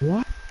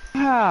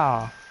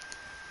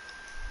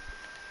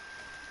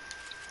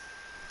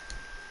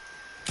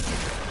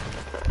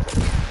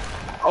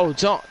 Oh,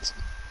 jumped.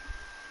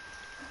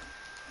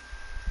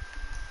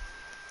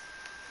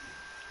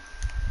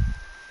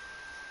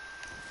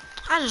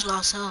 I just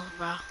lost health,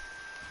 bro.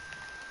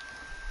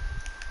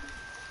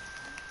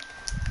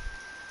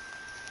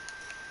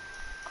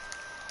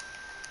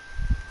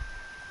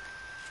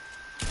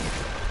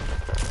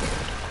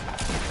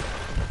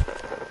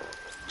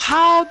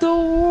 How the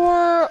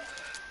world?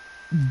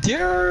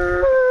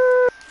 Dear.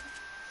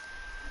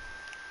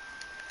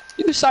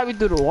 You shot me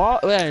through the wall?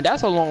 Man,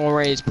 that's a long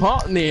range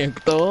pump, nigga,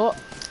 thug.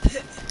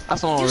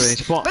 That's a long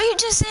range pump. Bro, you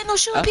just said no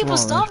shooting That's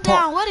people's wrong, stuff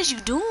man. down. What is you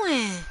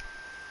doing?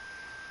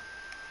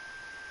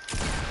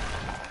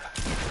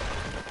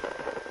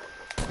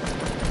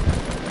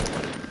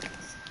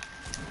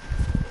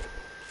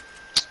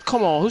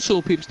 Come on, who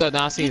shooting people stuff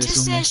down? I seen You this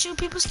just one. said shoot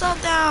people's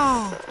stuff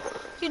down.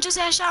 You just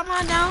had shot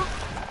mine down.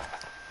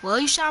 Well,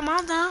 you shot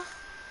mine down.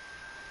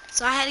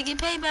 So I had to get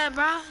paid back,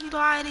 bro. You know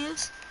how it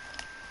is.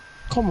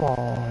 Come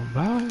on,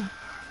 bro.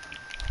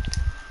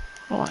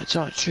 Oh, I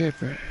don't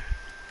tripping.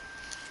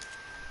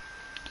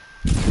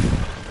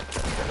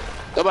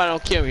 Nobody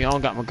don't kill me. I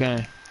don't got my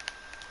gun.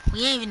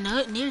 We ain't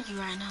even near you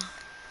right now.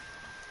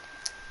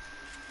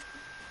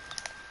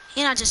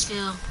 And I just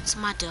feel it's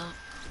my dub.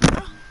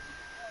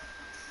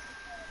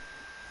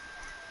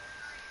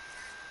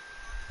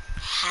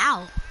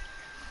 How?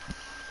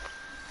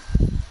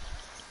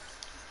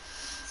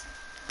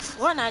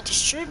 Fortnite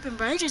just tripping,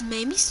 bro. It just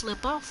made me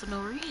slip off for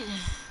no reason.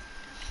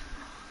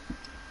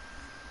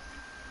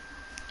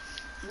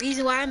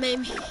 Reason why it made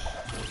me.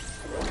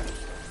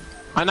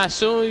 I'm not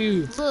shooting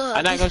you. Look,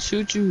 I'm not gonna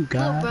shoot you,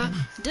 guys. Look,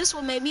 bro. This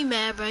what made me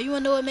mad, bro. You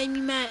wanna know what made me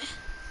mad?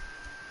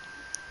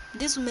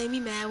 This what made me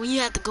mad. When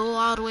you have to go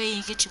all the way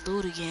and get your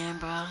loot again,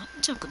 bro.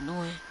 It's just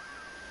annoying.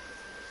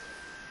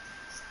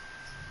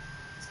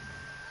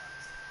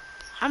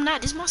 I'm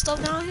not. This my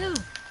stuff down here.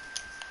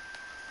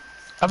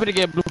 I'm finna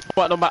get blue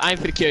point. No, I ain't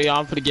finna kill y'all.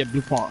 I'm finna get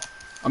blue point.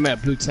 I'm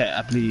at blue tech,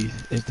 I believe.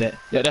 Is that?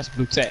 Yeah, that's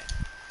blue tech.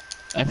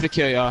 I ain't finna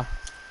kill y'all.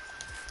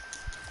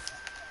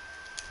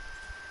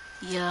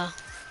 Yeah.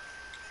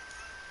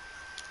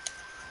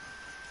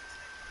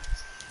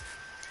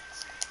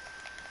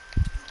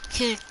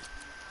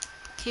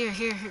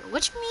 Here.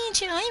 What you mean,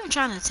 chill? I ain't even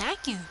trying to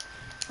attack you.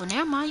 Well,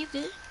 never mind. You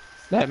good?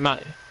 That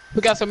might. We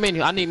got some mini.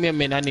 I need me a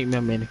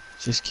mini.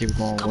 Just keep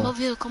going. Come over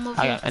here.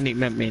 I need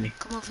me a mini.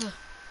 Come over here.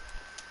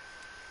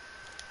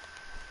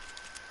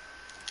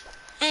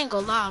 I ain't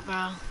gonna lie,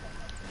 bro.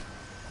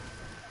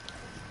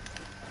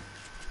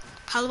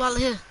 Holla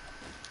here.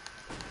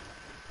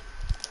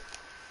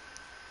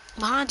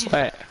 Behind you.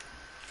 Right.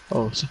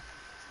 Oh.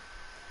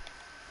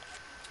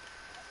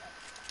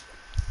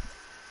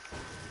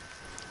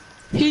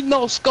 He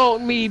no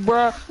scoped me,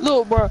 bruh.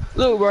 Look,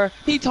 bruh.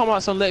 He talking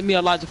about some let me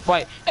Elijah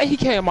fight. And he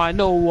came out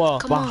nowhere.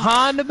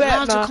 Behind the back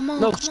Elijah, now. come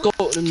on, No come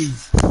scoped to me.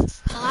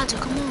 Elijah,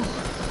 come on.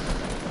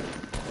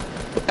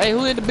 Hey,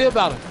 who in the build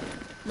battle?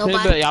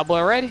 Nobody. Y'all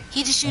boy ready?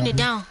 He just shooting it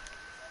down.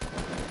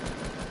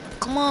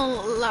 Come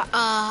on,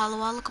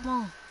 Holla, come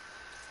on.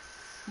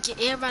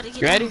 Get everybody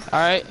get You ready? down.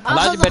 Alright.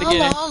 Elijah better get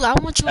in. Hold on.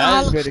 I want you and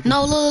Holla.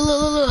 No,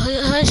 look.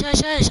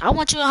 Hush. I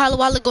want you and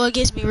Holla go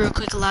against me real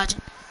quick, Elijah.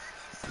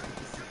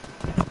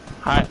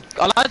 Alright.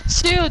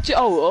 Elijah, chill.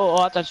 Oh,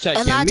 I thought you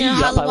tried to kill Elijah me.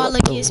 and I was like, Holla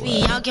what against the- me.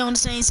 Y'all get on the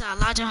same side.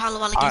 Elijah and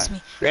Holla against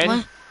me. Ready?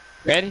 One.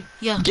 Ready?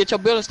 Yeah. Get your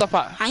building stuff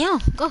out. I am.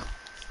 Go.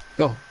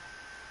 Go.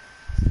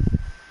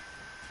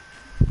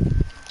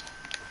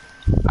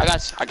 I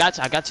got you.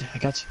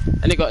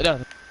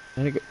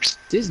 That nigga,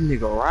 this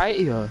nigga right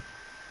here.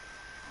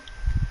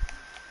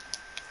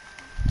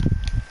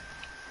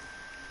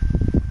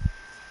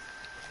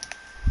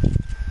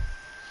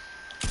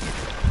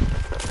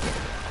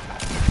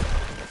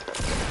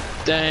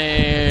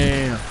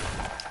 Damn.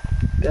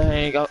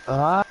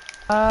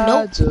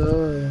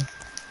 Nope.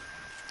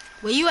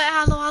 Where you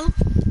at, Holla?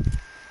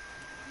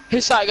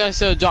 His shotgun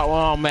still drop where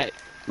I'm at.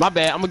 My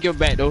bad. I'm gonna give it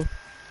back though.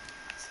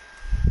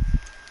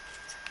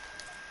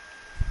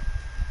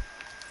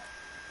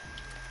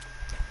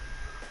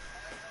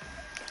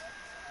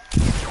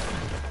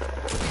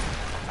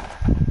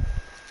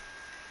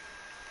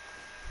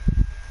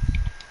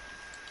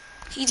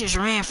 He just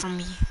ran from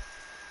me.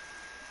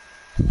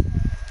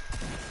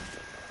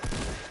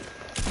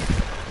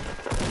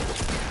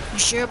 You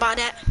sure about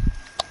that?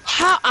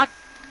 How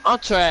I'm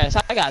trash.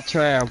 I got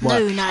trash, boy. No,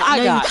 you're not. I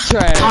No, got you-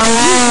 trash. No,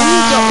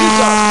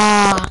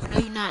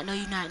 you're not. No,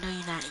 you're not. No,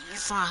 you're not. You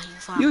fine. You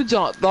fine. You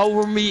jumped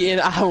over me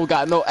and I don't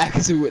got no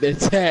action with the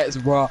tats,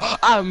 bro.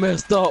 I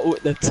messed up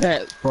with the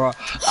tats, bro.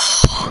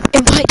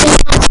 Invite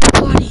Jayon to the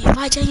party.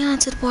 Invite Jayon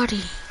to the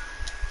party.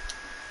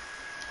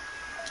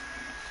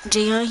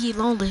 Jayon, he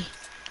lonely.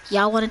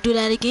 Y'all want to do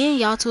that again?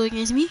 Y'all two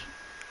against me?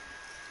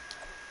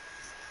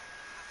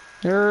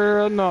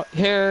 Hell no.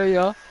 Hell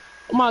yeah.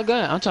 Oh, my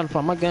gun. I'm trying to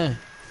find my gun.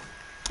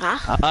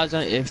 Huh?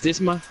 If this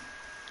my...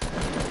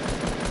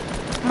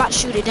 I'm about to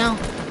shoot it down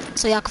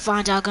so y'all can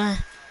find y'all gun.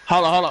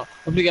 Hold on.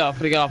 I'm finna get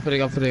off. I'm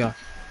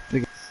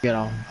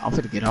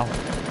finna get off.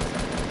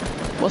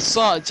 What's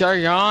up,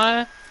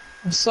 Jayon?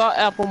 What's up,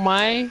 Apple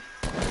man?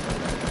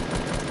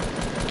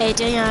 Hey,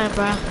 Jayon,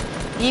 bro.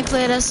 You ain't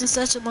played us in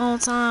such a long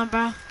time,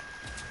 bro.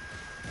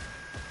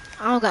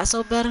 I don't got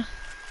so better.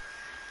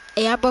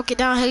 Hey, I broke it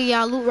down. Hey,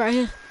 y'all loot right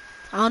here.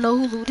 I don't know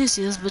who loot this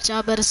is, but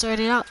y'all better sort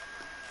it out.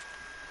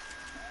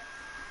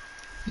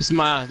 This is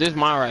mine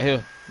right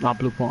here. My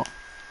blue pump.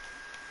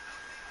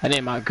 I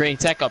need my green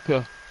tech up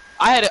here.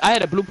 I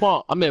had a blue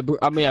pump. I mean a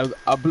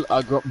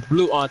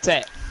blue on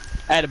tech.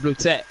 I had a blue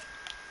tech.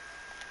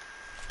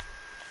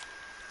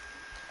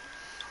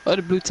 Where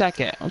the blue tech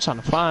at? I'm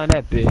trying to find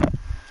that bit.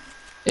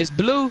 It's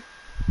blue.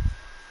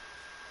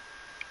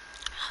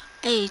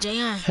 Hey,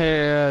 Jayon.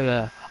 Hell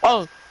yeah.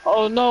 Oh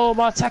no,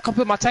 my tech up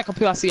here. I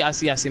see my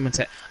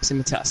tech. See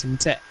my tech. See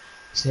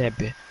that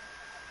bit.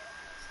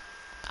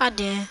 I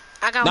did.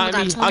 I got Nah, one.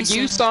 Got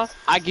 27.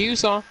 I give you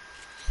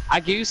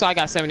some. I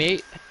got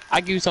 78. I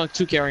give you some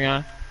to carry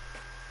on.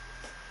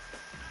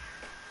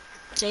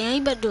 Jayon,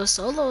 you better do a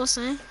solo,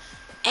 son.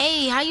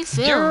 Hey, how you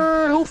feel?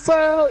 Girl, who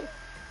fell?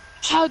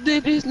 How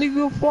did this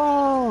nigga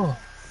fall?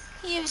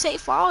 He didn't even take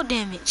fall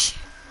damage.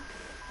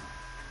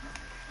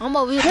 I'm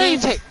over here. Hey,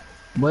 Getting... take.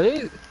 What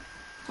is it?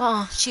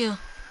 Chill.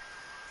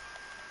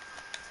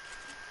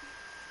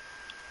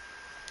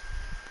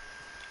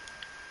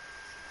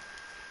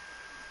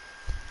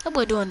 That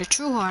boy doing the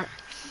true heart.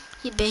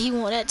 He bet he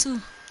want that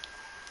too.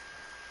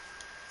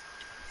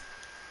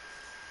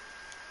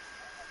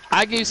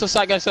 I give you some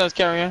shotgun shells,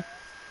 carry on.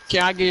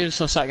 Can I give you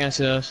some shotgun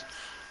shells?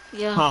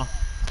 Yeah. Huh?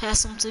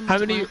 Pass them to me. How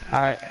many?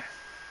 Alright.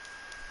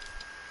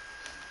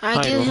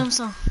 Alright, give him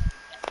some.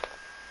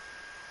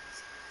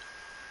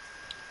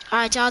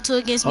 Alright, y'all two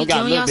against me. Get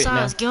on y'all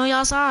sides. Get on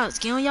y'all sides.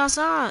 Get on y'all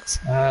sides.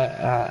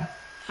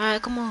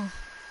 Alright, come on.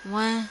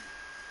 One.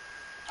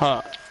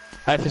 Huh?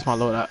 I fix my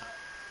load out.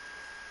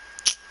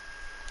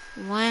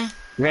 One.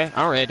 Yeah,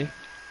 I'm ready.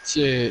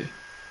 Shit.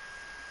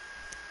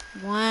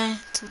 1,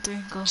 2, 3,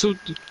 go. 2.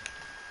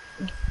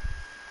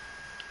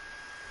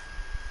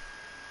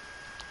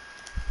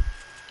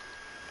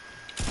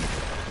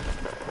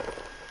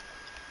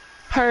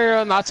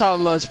 Hell, no, I taught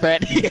him lunch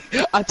pad.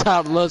 I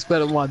taught him lunch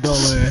pad on my dumb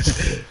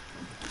ass.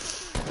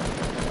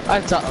 I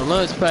taught him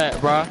lunch pad,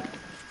 bro.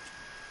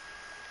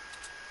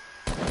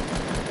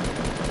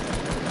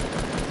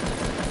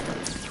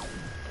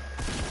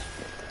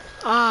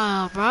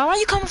 Ah, bro, why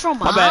you coming from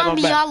behind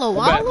me, Yalla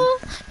Walla?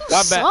 You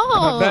suck.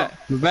 My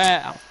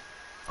bad.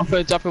 I'm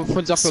finna jump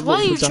in.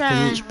 Why you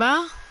trash,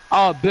 bro?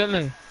 Oh,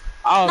 building.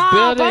 Oh, nah,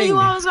 building. bro, you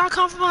always gotta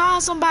come from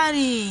behind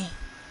somebody.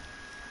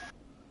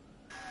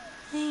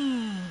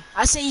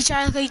 I said you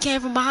trash because you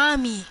came from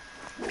behind me.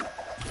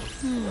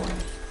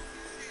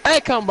 I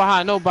ain't coming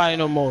behind nobody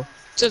no more.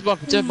 Just bump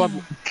it.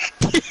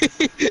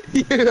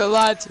 You're a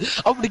lot.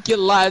 I'm gonna kill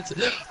lots.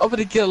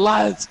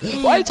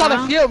 Why you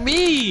trying to kill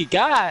me,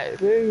 God?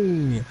 Where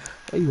you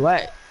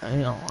at?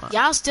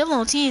 Y'all still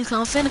on team, cause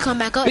I'm finna come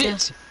back up there.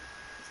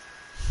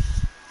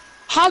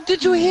 How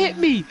did you hit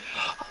me?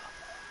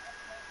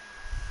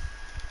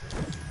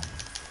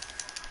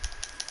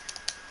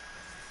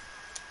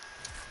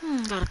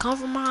 Gotta come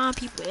from behind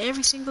people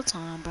every single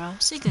time, bro. I'm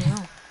sick of him.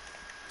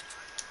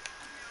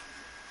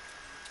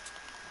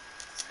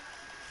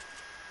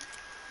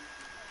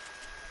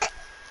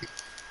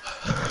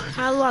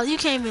 How long? You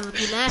can't even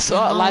be laughing So,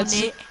 on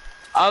it.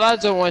 I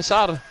just one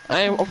shot.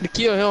 I ain't gonna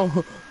kill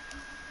him.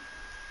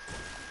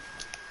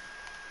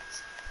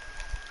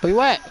 Where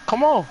you at?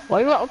 Come on.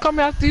 Where you at? I'm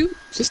coming after you.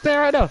 Just stay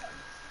right there.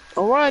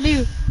 I'm running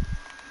you.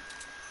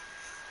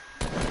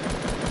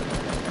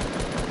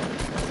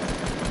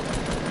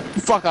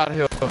 Fuck out of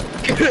here.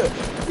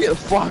 Get the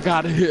fuck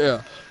out of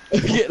here.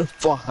 Get the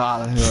fuck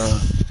out of here.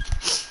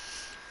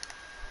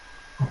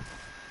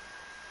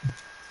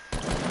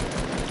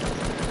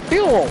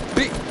 You won't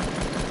be.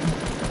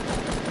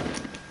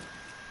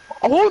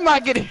 Who's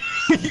not getting?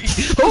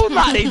 Who's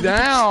not it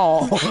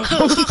down?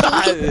 Who's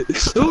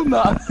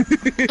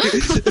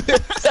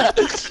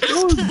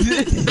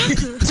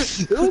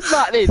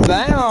not it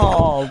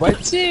down?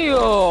 But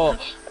chill.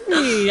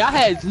 I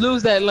had to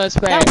lose that lunch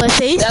pad. That boy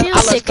say he's still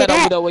sick of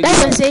that. That boy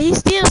say he's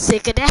still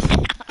sick of that.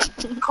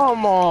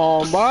 Come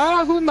on,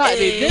 boy. Who knocked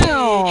it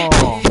down?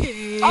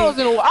 I was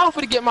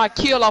finna get my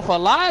kill off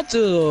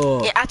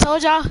Elijah. Yeah, I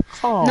told y'all.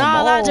 Come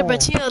Nah, Elijah, on.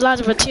 but chill.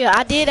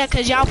 I did that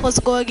cause y'all supposed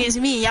to go against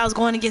me and y'all was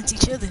going against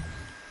each other.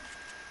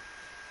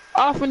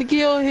 I was finna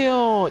kill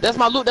him. That's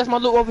my loot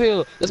over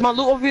here. That's my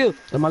loot over here.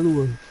 That's my loot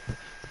over here.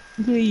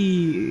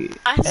 Please.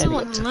 I just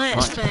want the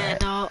lunch pad,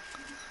 dog.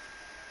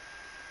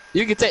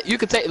 You can take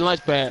the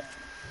lunch pad.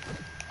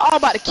 I'm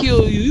about to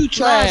kill you. You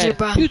trash. Elijah,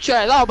 bro. You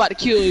trash. I'm about to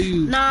kill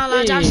you. Nah,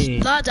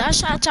 Elijah, I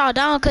shot y'all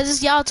down cause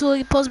it's y'all two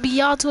supposed to be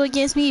y'all two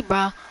against me,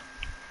 bro.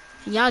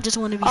 Y'all just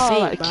want to be I'm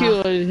fake, about to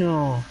kill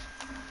him.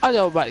 I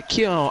just about to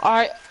kill him. All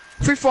right,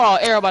 free fall.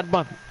 Air about to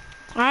bump him.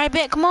 All right,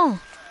 bet. Come on.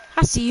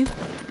 I see you.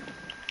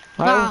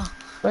 Nah.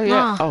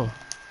 Nah. Oh.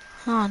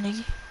 Nah,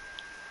 nigga.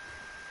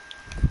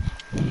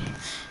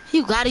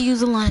 You gotta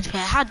use a lunch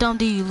pad. How dumb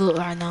do you look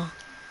right now?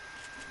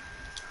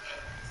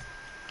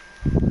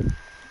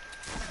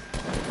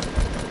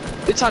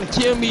 They're trying to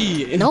kill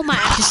me. No, my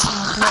accuracy.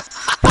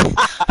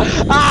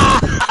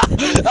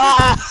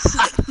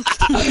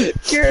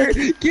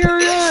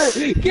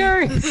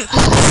 Gary.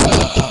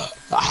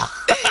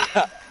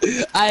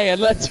 I had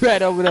lunch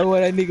right over there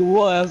where that nigga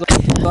was.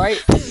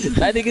 Right?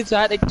 That nigga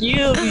tried to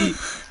kill me.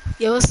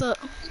 Yo, what's up?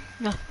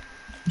 No.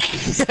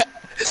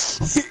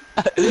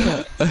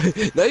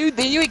 No, you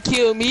didn't. You ain't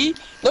kill me.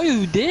 No,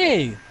 you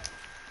did.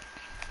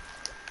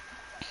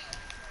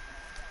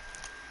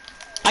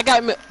 I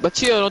got me, but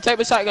chill. Don't take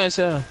my shotgun,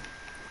 son.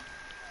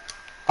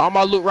 All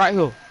my loot right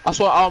here. I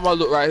swear, all my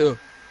loot right here.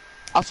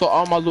 I swear,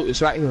 all my loot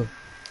is right here.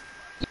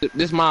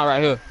 This mine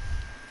right here.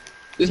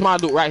 This my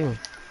loot right here.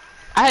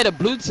 I had a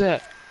blue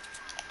tag.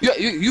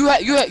 You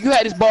had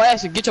this ball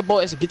action. Get your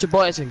ball action. Get your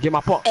ball action. Get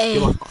my pump. Hey,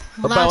 get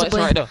my ball action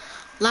right there.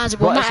 Elijah,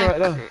 Ball action right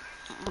there.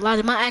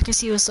 Elijah, my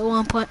accuracy was so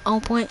on point.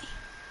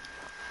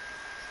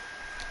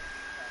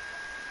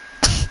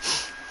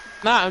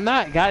 Nah, I'm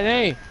not. God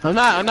dang. I'm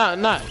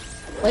not.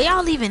 Where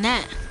y'all leaving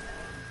that?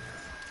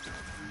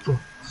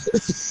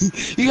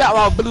 You got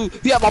my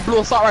blue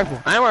assault rifle.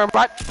 I ain't worried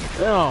about it.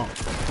 Yeah.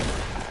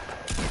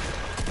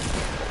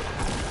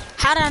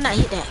 How did I not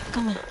hit that?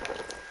 Come on.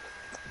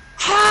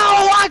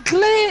 How I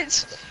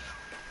glitched?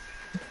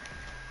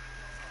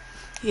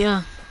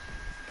 Yeah.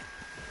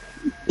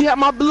 You got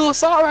my blue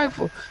assault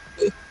rifle.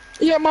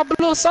 You got my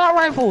blue assault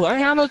rifle. I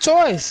ain't have no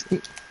choice.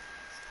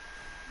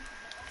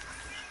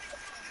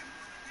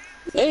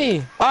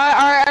 Hey,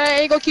 alright, I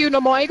ain't gonna kill you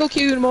no more.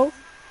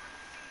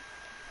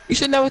 You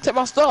should never take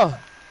my stuff.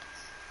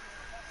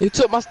 You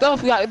took my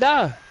stuff, you gotta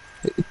die.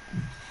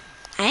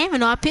 I ain't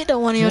even know I picked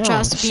up one of your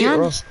traps, to be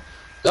honest.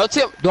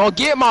 Don't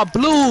get my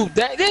blue.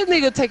 This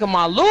nigga taking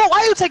my loot.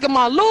 Why you taking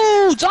my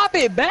loot? Drop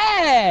it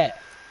back.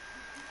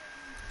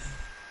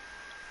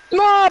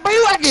 No, bro,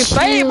 you acting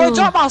fake, bro.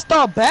 Drop my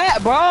stuff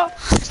back, bro.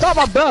 Stop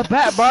my stuff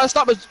back, bro.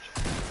 Stop it.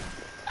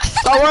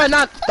 Don't worry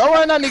now,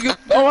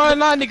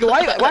 nigga.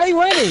 Why you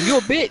running? You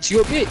a bitch.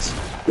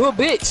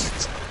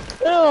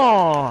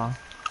 Oh.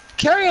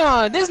 Carry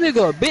on. This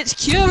nigga a bitch.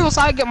 Kill him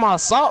so I get my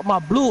assault, my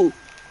blue.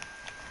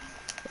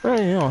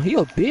 Man, he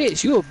a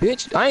bitch. You a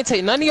bitch. I ain't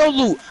take none of your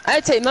loot. I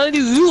ain't take none of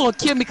you. You gonna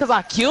kill me because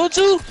I killed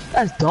you?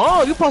 That's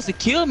dumb. You supposed to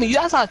kill me.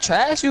 That's how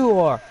trash you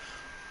are.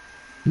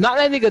 Knock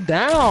that nigga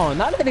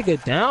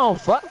down.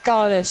 Fuck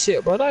all that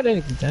shit, bro. Knock that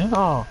nigga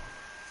down.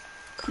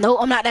 No,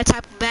 I'm not that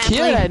type of bad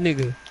player. Kill that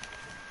nigga.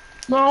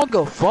 No, I don't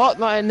go fuck.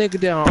 Knock that nigga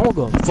down. I don't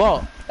go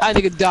fuck. That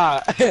nigga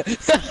died.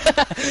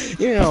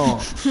 You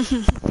know.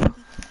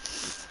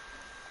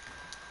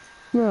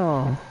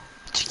 No.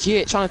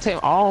 Kid trying to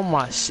take all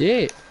my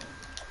shit.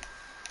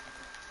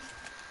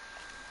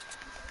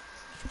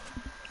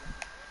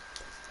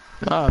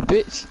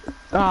 Bitch.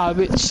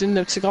 Shouldn't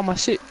have took all my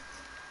shit.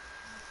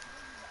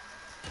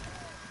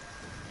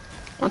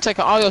 I'm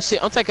taking all your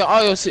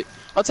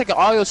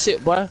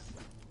shit, boy.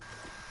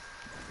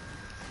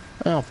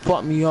 Oh,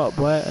 fuck me up,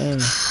 boy.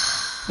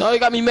 No, you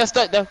got me messed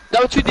up. That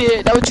what you did.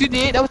 It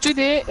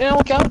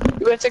don't count.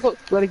 You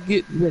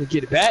better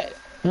get it back.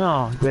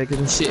 No, you better get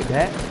some shit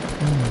back.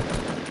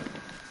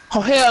 Oh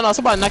hell no!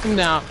 Somebody knock him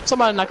down.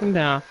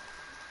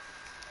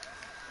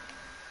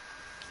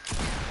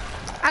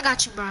 I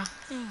got you, bro.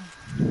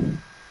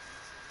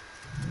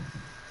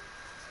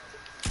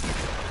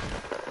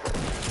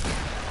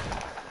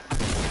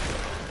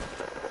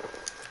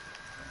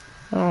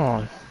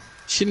 Oh,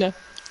 shouldn't have.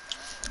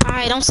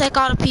 Alright, don't take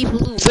all the people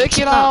loot. Take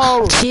it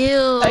all.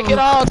 Chill. Take it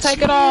all.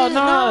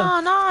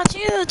 No,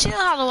 chill.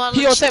 Hollow.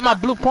 He don't take my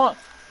blue point.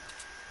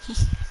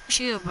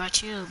 Chill, bro.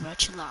 Chill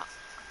out.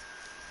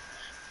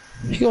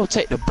 He gonna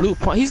take the blue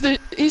point.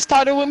 He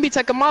started with me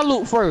taking my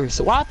loot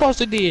first. Why I supposed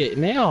to do it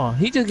now?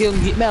 He just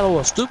get mad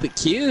over a stupid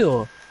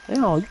kill.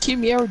 Hell, you keep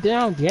me every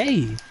down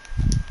gay.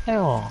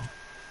 Hell.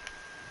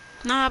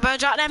 Nah, bro,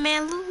 drop that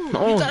man loot.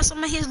 You got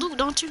some of his loot,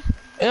 don't you?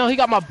 Hell, he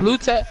got my blue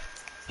tag.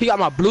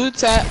 My blue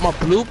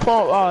point,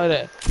 all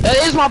that. That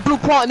is my blue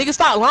point. Nigga,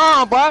 stop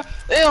lying, bro.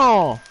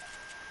 Damn.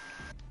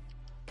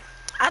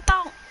 I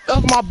thought.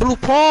 That's my blue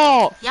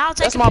point. Y'all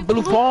taking That's my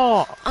blue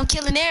point. I'm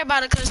killing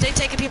everybody because they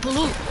taking people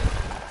loot.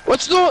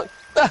 What you doing?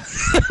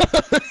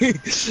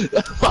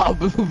 That's my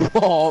blue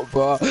ball,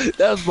 bro.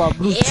 That's my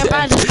blue Everybody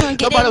tag. just gonna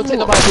get Nobody their don't take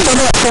loot. nobody.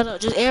 Shut up.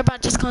 Just everybody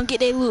just gonna get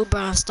their loot,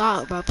 bro.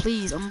 Stop, bro.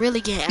 Please. I'm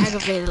really getting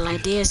aggravated.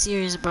 Like dead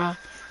serious, bro.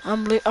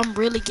 I'm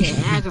really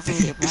getting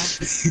aggravated, bro.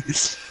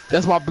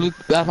 That's my blue.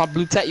 That's my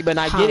blue tag. You better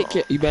not get it.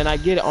 How? You better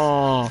not get it.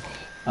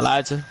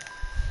 Elijah.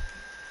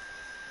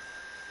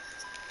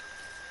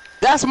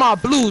 That's my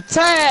blue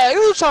tag.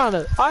 You trying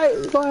to?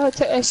 Alright, go ahead,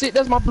 take that shit.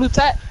 That's my blue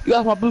tag. You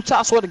got my blue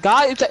tag. I swear to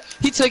God,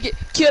 he took it.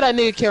 Kill that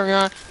nigga, carry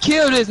on.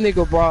 Kill this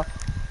nigga, bro.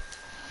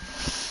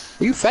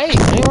 You fake.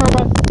 Ain't worry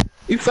about it.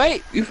 You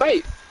fake. You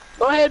fake.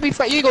 Go ahead and be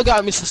fake. You ain't gonna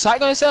got me psych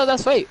on yourself.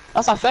 That's fake.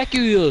 That's how fake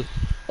you is.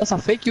 That's how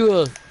fake you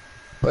is.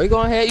 Bro, you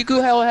gonna have, you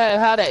could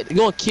have that. You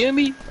gonna kill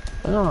me?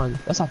 No,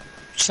 that's how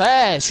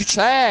trash. You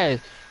trash.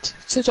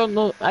 Sit your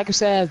no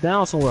accuracy ass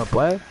down somewhere,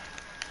 boy.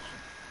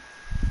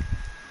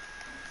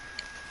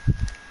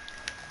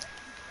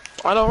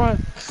 I don't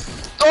run.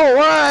 Don't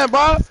run,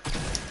 bro.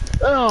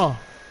 Oh.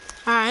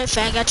 Alright,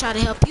 fag. I try to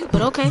help you,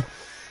 but okay.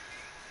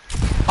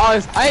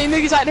 Oh, I ain't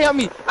nigga tried to help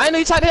me. I ain't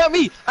nigga tried to help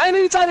me. I ain't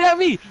nigga tried to help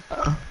me.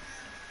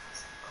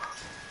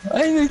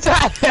 I ain't nigga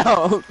tried to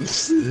help.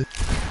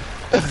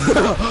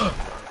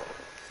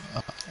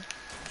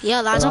 Yeah,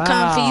 Elijah, I'm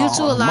coming for you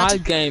too, Elijah. My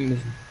game.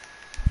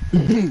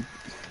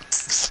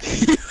 This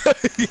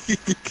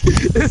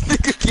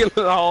nigga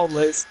killing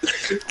homeless.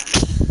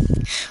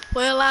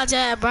 Where Elijah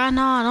at, bro?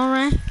 No, don't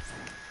run.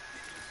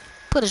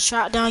 Put a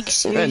trap down, you That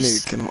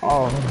serious? nigga kill them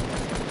all.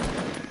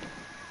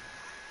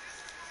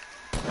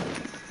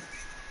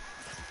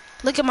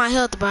 Look at my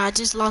health, bro. I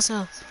just lost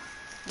health.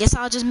 Guess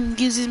I'll just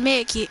use this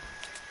med kit.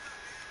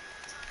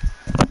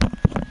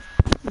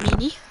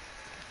 Mini.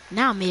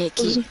 Now med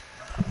kit.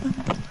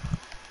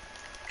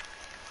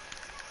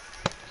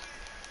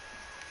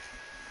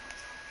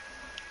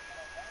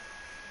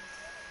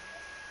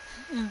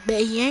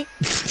 Bet he ain't.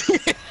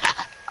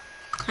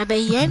 I bet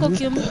he ain't gonna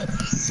kill me.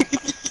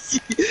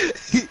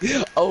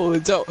 Oh,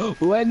 Joe,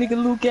 where that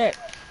nigga Luke at?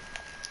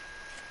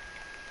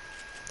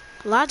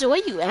 Elijah,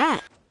 where you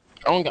at?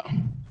 Oh, God.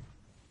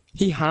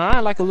 He high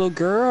like a little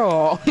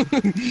girl.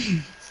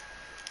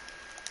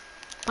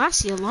 I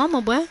see a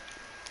llama, boy.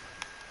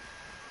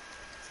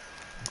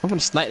 I'm gonna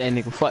snipe that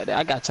nigga. Fuck that.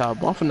 I got y'all. I'm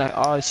finna knock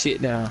all this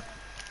shit down.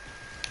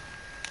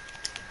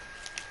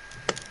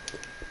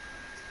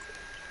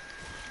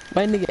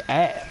 Where that nigga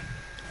at?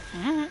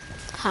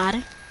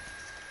 Hiding.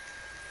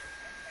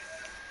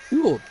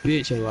 You a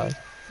bitch, like.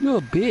 You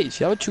a bitch.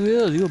 That's what you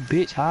is. You a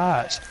bitch,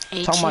 Hodge.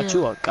 Hey, Talking about you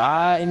chill. a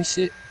guy and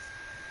shit.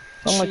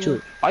 Talking about Chill.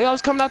 you. All y'all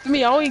was coming after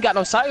me. I don't even got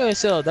no sight on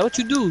yourself. That's what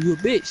you do. You a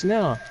bitch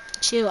now.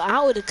 Chill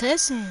out with the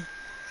cussing.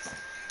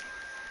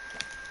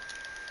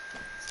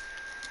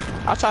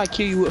 I try to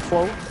kill you with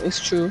 4. It's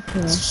true.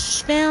 Yeah.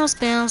 Spam,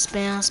 spam,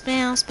 spam,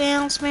 spam,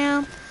 spam,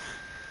 spam.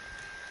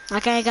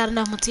 Like I ain't got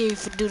enough material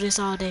to do this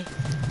all day.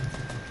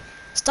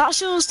 Stop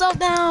shooting stuff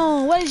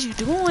down. What is you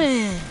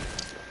doing?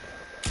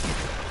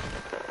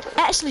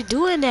 Actually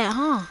doing that,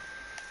 huh?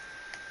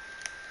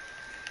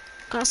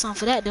 Got something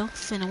for that though.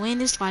 Finna win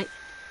this fight.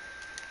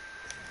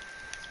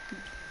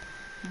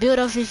 Build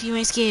up if you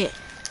ain't scared.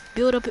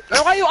 Build up.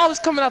 Man, why you always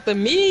coming after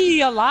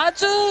me,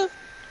 Elijah?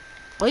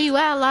 Where you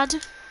at, Elijah?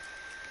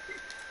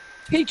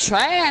 He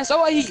trash.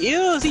 Oh, he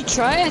is. He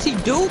trash. He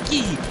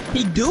dookie.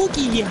 He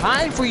dookie. He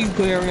hiding for you,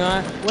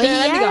 Clarion. Where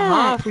That he nigga at?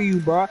 hiding for you,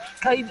 bro.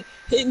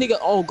 He nigga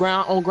on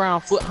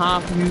ground foot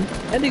hiding for you.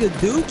 That nigga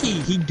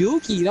dookie. He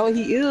dookie. That's what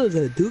he is.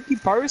 A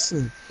dookie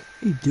person.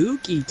 He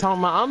dookie. Talking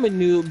about I'm a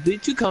noob.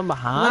 Bitch, you come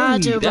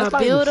behind Elijah, me. That's bro,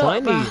 not even build up,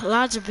 funny. bro.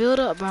 Elijah, build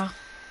up, bro.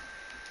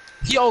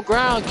 He on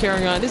ground,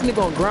 Carrion. This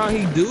nigga on ground.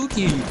 He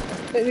dookie.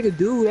 That nigga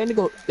dude. That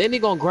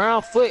nigga on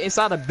ground foot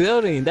inside the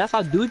building. That's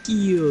how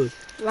dookie is.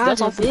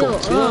 That's Elijah, how I'm finna go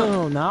build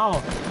chill up. now.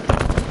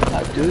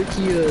 How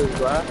dookie is,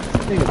 bro. That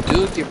nigga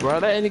dookie, bro.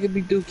 That nigga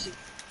be dookie.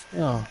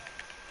 Yeah.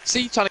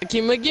 See, trying to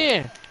kill me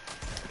again.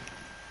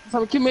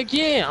 Trying to kill me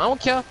again. I don't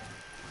care.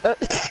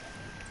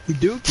 He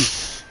dookie.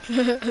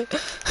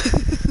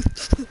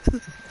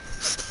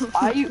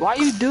 Why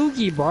you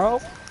dookie, bro?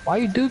 Why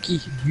you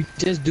dookie? You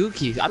just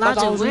dookie. I thought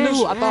I Elijah, was where's new.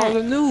 you I thought I at?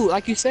 was new.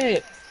 Like you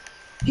said.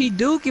 He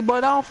dookie,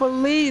 but I don't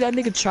believe that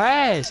nigga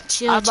trash.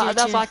 Chill, chill,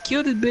 That's chill. why I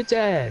killed this bitch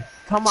ass.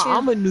 Come on, Chill.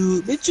 I'm a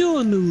noob. Bitch, you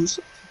a noob.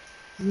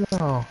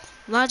 No.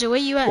 Elijah, where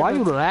you at, Why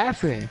bro? you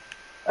laughing?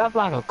 That's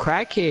like a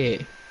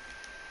crackhead.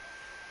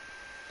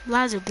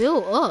 Elijah,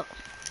 build up.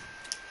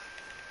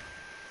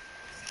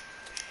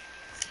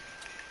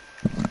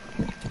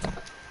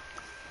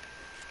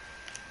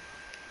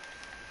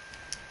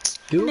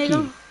 Dookie.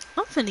 Nigga,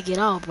 I'm finna get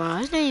off, bro.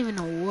 There's not even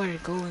no water to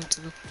go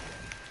into.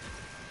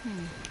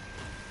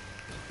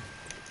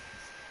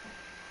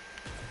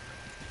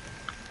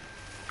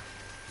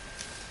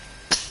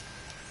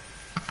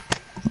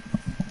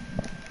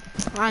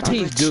 Elijah,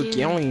 He's bro, dookie. I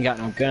chill. don't even got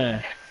no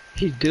gun.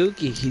 He's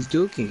dookie. He's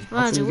dookie. I'm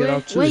Elijah, finna get where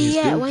off too. he He's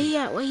at? dookie. Where he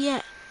at? Where he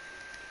at?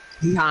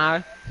 He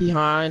high. He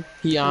high.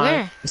 He high.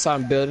 Where?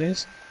 Inside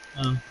buildings.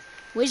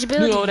 Where's your You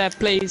building? know that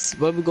place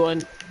where we going?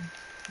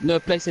 You know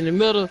that place in the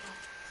middle?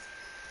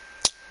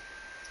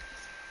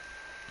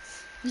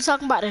 You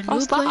talking about the Oh,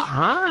 new stop place?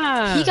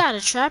 high. He got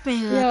a trap in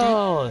here, I think.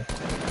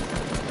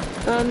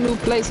 Yo, a new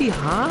place. He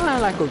high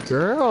like a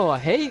girl. I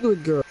hate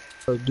good girls.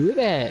 Do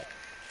that.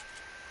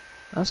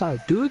 That's how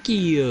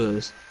Dookie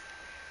is.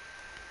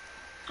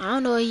 I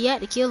don't know where he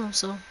at to kill him,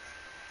 so.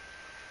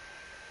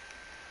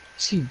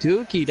 She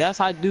Dookie. That's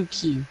how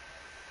Dookie.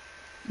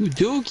 You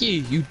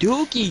Dookie. You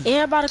Dookie.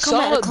 Everybody come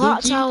at the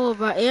clock Dookie. tower,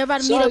 bro.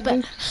 Everybody meet Solid up at.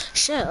 Dookie.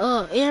 Shut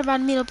up.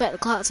 Everybody meet up at the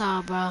clock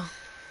tower, bro.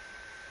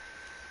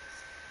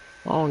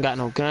 I don't got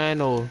no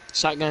gun or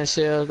shotgun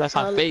shells. That's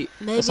how fake.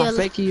 That's Maybe how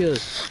fake he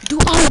is.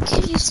 Dude, I'll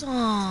give you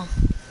some.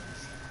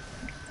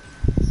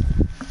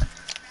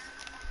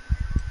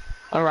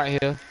 All right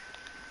here.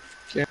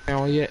 Carry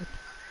on yet?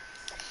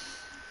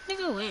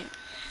 Nigga, wait.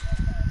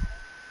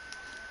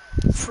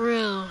 For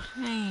real.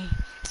 Hey.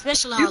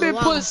 Especially You been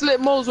Hollow putting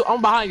slip moves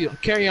on behind you.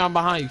 Carry on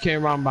behind you.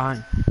 Carry on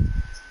behind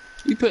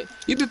you.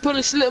 You been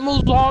putting slip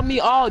moves on me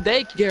all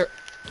day, Garrett.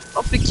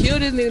 I'm finna kill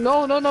this nigga.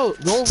 No.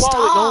 Don't fall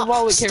it. Don't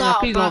fall it, Carry on.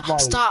 Please don't fall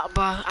it. Stop,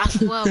 bro. I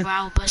swear, bro.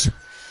 I will bust you.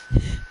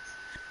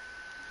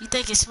 You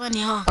think it's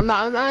funny, huh?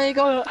 I ain't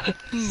gonna.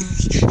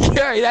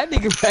 Carry that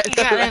nigga back. You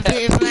got that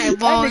big black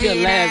ball That nigga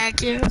head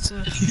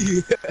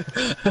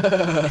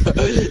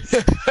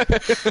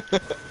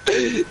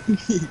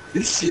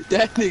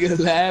That nigga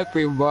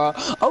laughing, bro.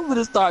 I'm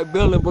gonna start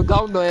building, but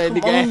come on, that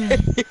nigga.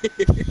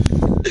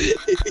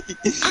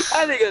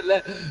 That nigga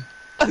laughing.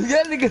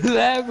 That nigga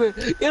laughing.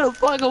 Get the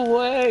fuck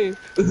away.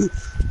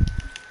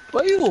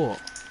 Where you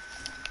at?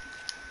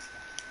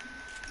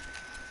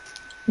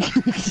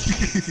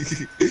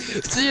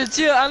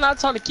 Chill. I'm not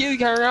trying to kill you,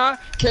 Carry on.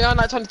 Carry on, I'm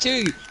not trying to kill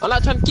you. I'm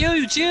not trying to kill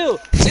you. Chill.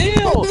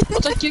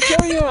 I'm trying to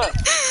kill you.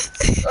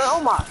 Oh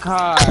my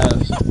god.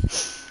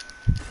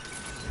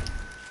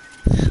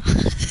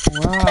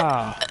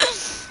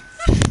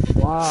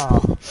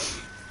 Wow.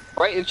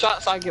 Break the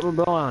shot so I can get my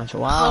blow on.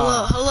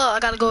 Wow. Hold up. I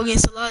gotta go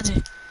against the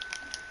logic.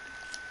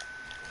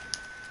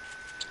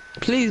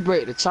 Please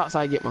break the chops so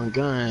I get my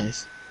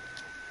guns.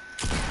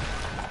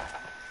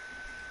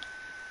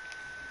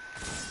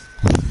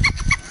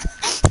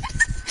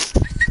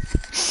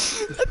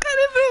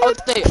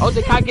 Okay,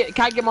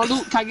 can I get my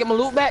loot? Can I get my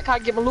loot back?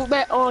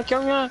 Oh,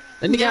 Carry on.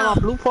 Let me get my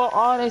blue part,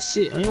 all that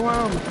shit. Ain't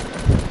wrong.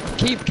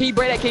 Can you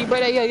break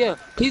that? Yeah.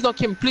 Please don't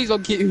kill me. Please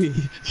don't kill me.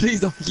 Please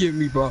don't kill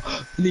me, bro.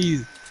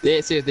 Please.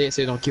 That's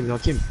it. Don't kill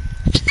me.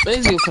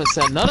 Let's go for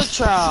another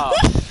trial.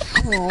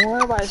 Come on,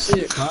 worry about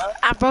shit, bro.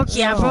 I broke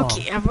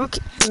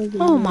it.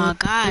 Oh my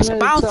gosh. I'm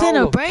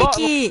finna break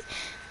it.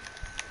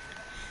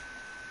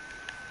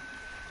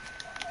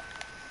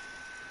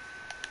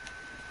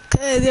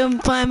 Cause I'm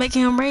playing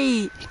making him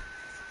read.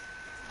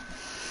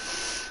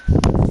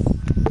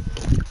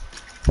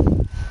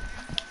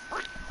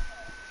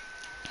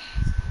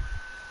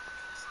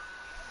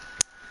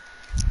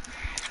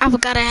 I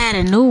forgot I had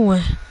a new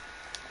one.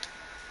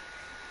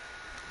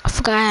 I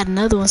forgot I had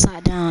another one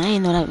side down. I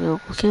ain't know that we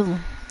would kill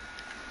him.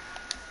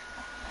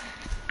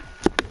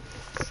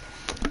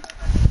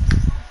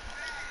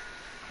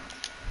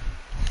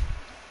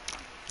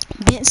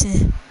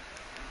 Benson.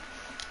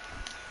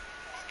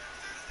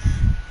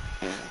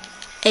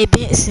 Hey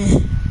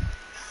Benson.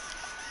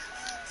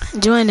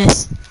 Join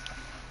us.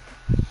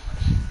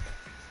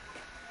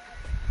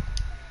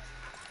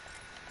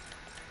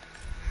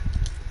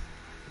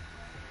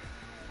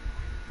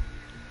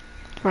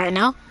 Right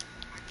now?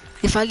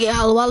 If I get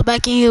Hollow Walla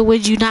back in here,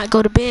 would you not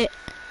go to bed?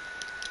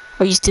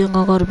 Or you still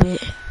gonna go to bed?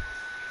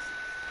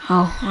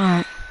 Oh,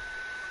 alright.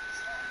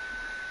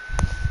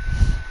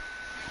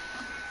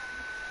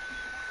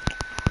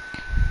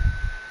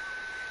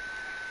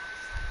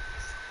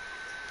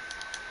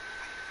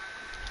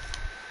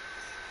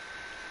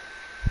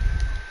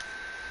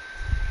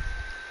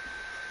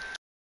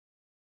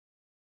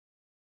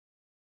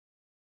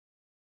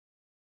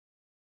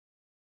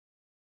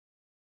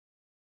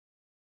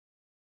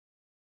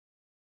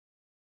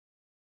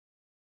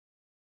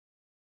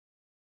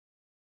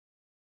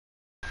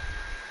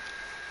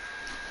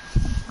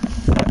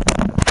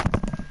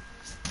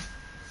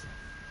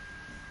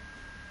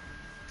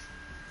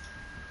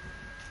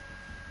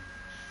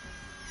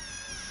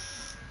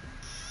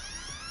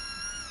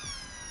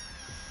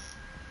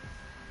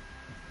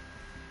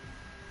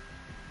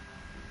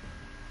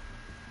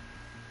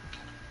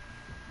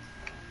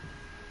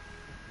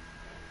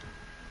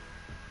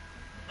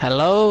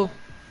 Hello?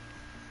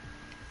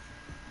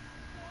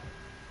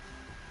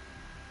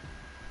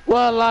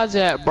 Where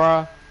Elijah at,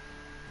 bro?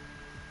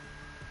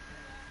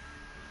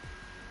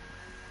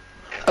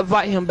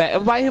 Invite him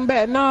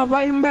back. No,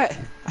 invite him back.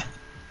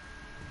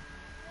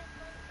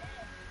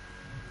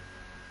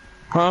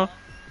 Huh?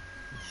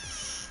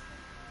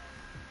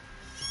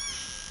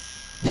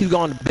 He's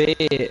going to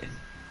bed.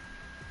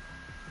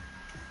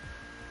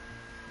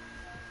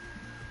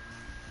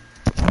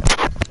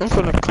 I'm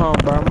gonna come,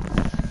 bro.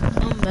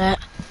 I'm back.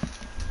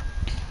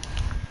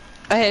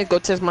 I had to go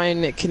test my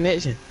internet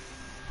connection.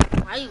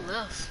 Why you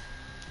left?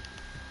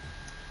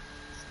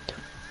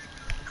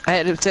 I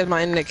had to test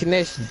my internet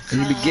connection.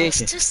 You be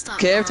glitching.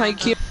 Okay, every time you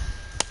kill.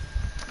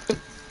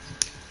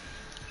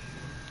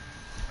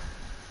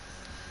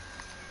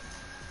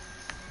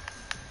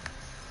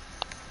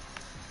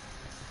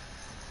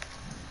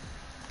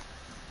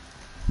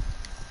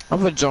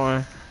 for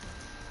join.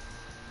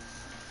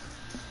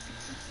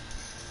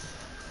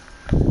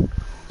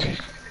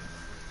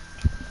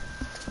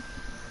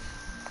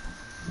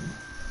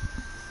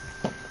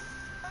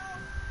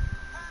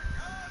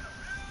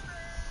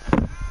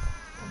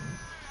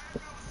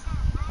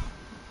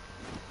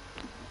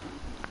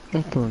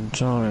 I'm for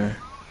join.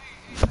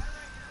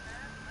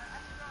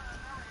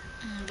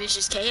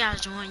 Vicious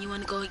Chaos join. You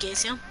wanna go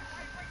against him?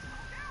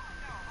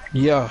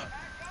 Yeah.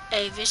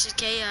 Hey, Vicious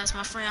Chaos,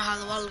 my friend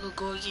Hollow will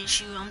go against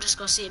you. I'm just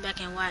gonna sit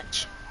back and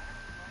watch.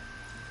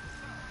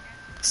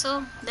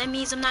 So that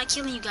means I'm not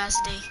killing you guys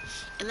today.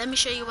 And let me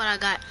show you what I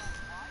got.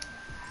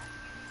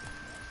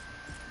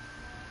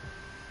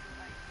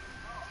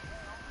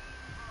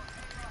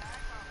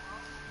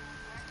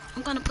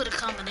 I'm gonna put a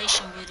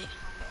combination with it.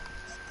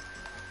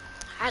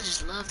 I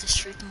just love this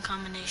freaking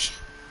combination.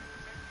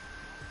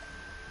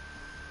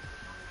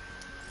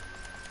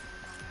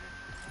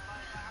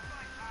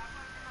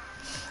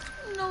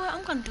 You know what?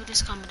 I'm gonna do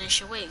this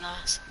combination. Wait,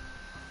 guys.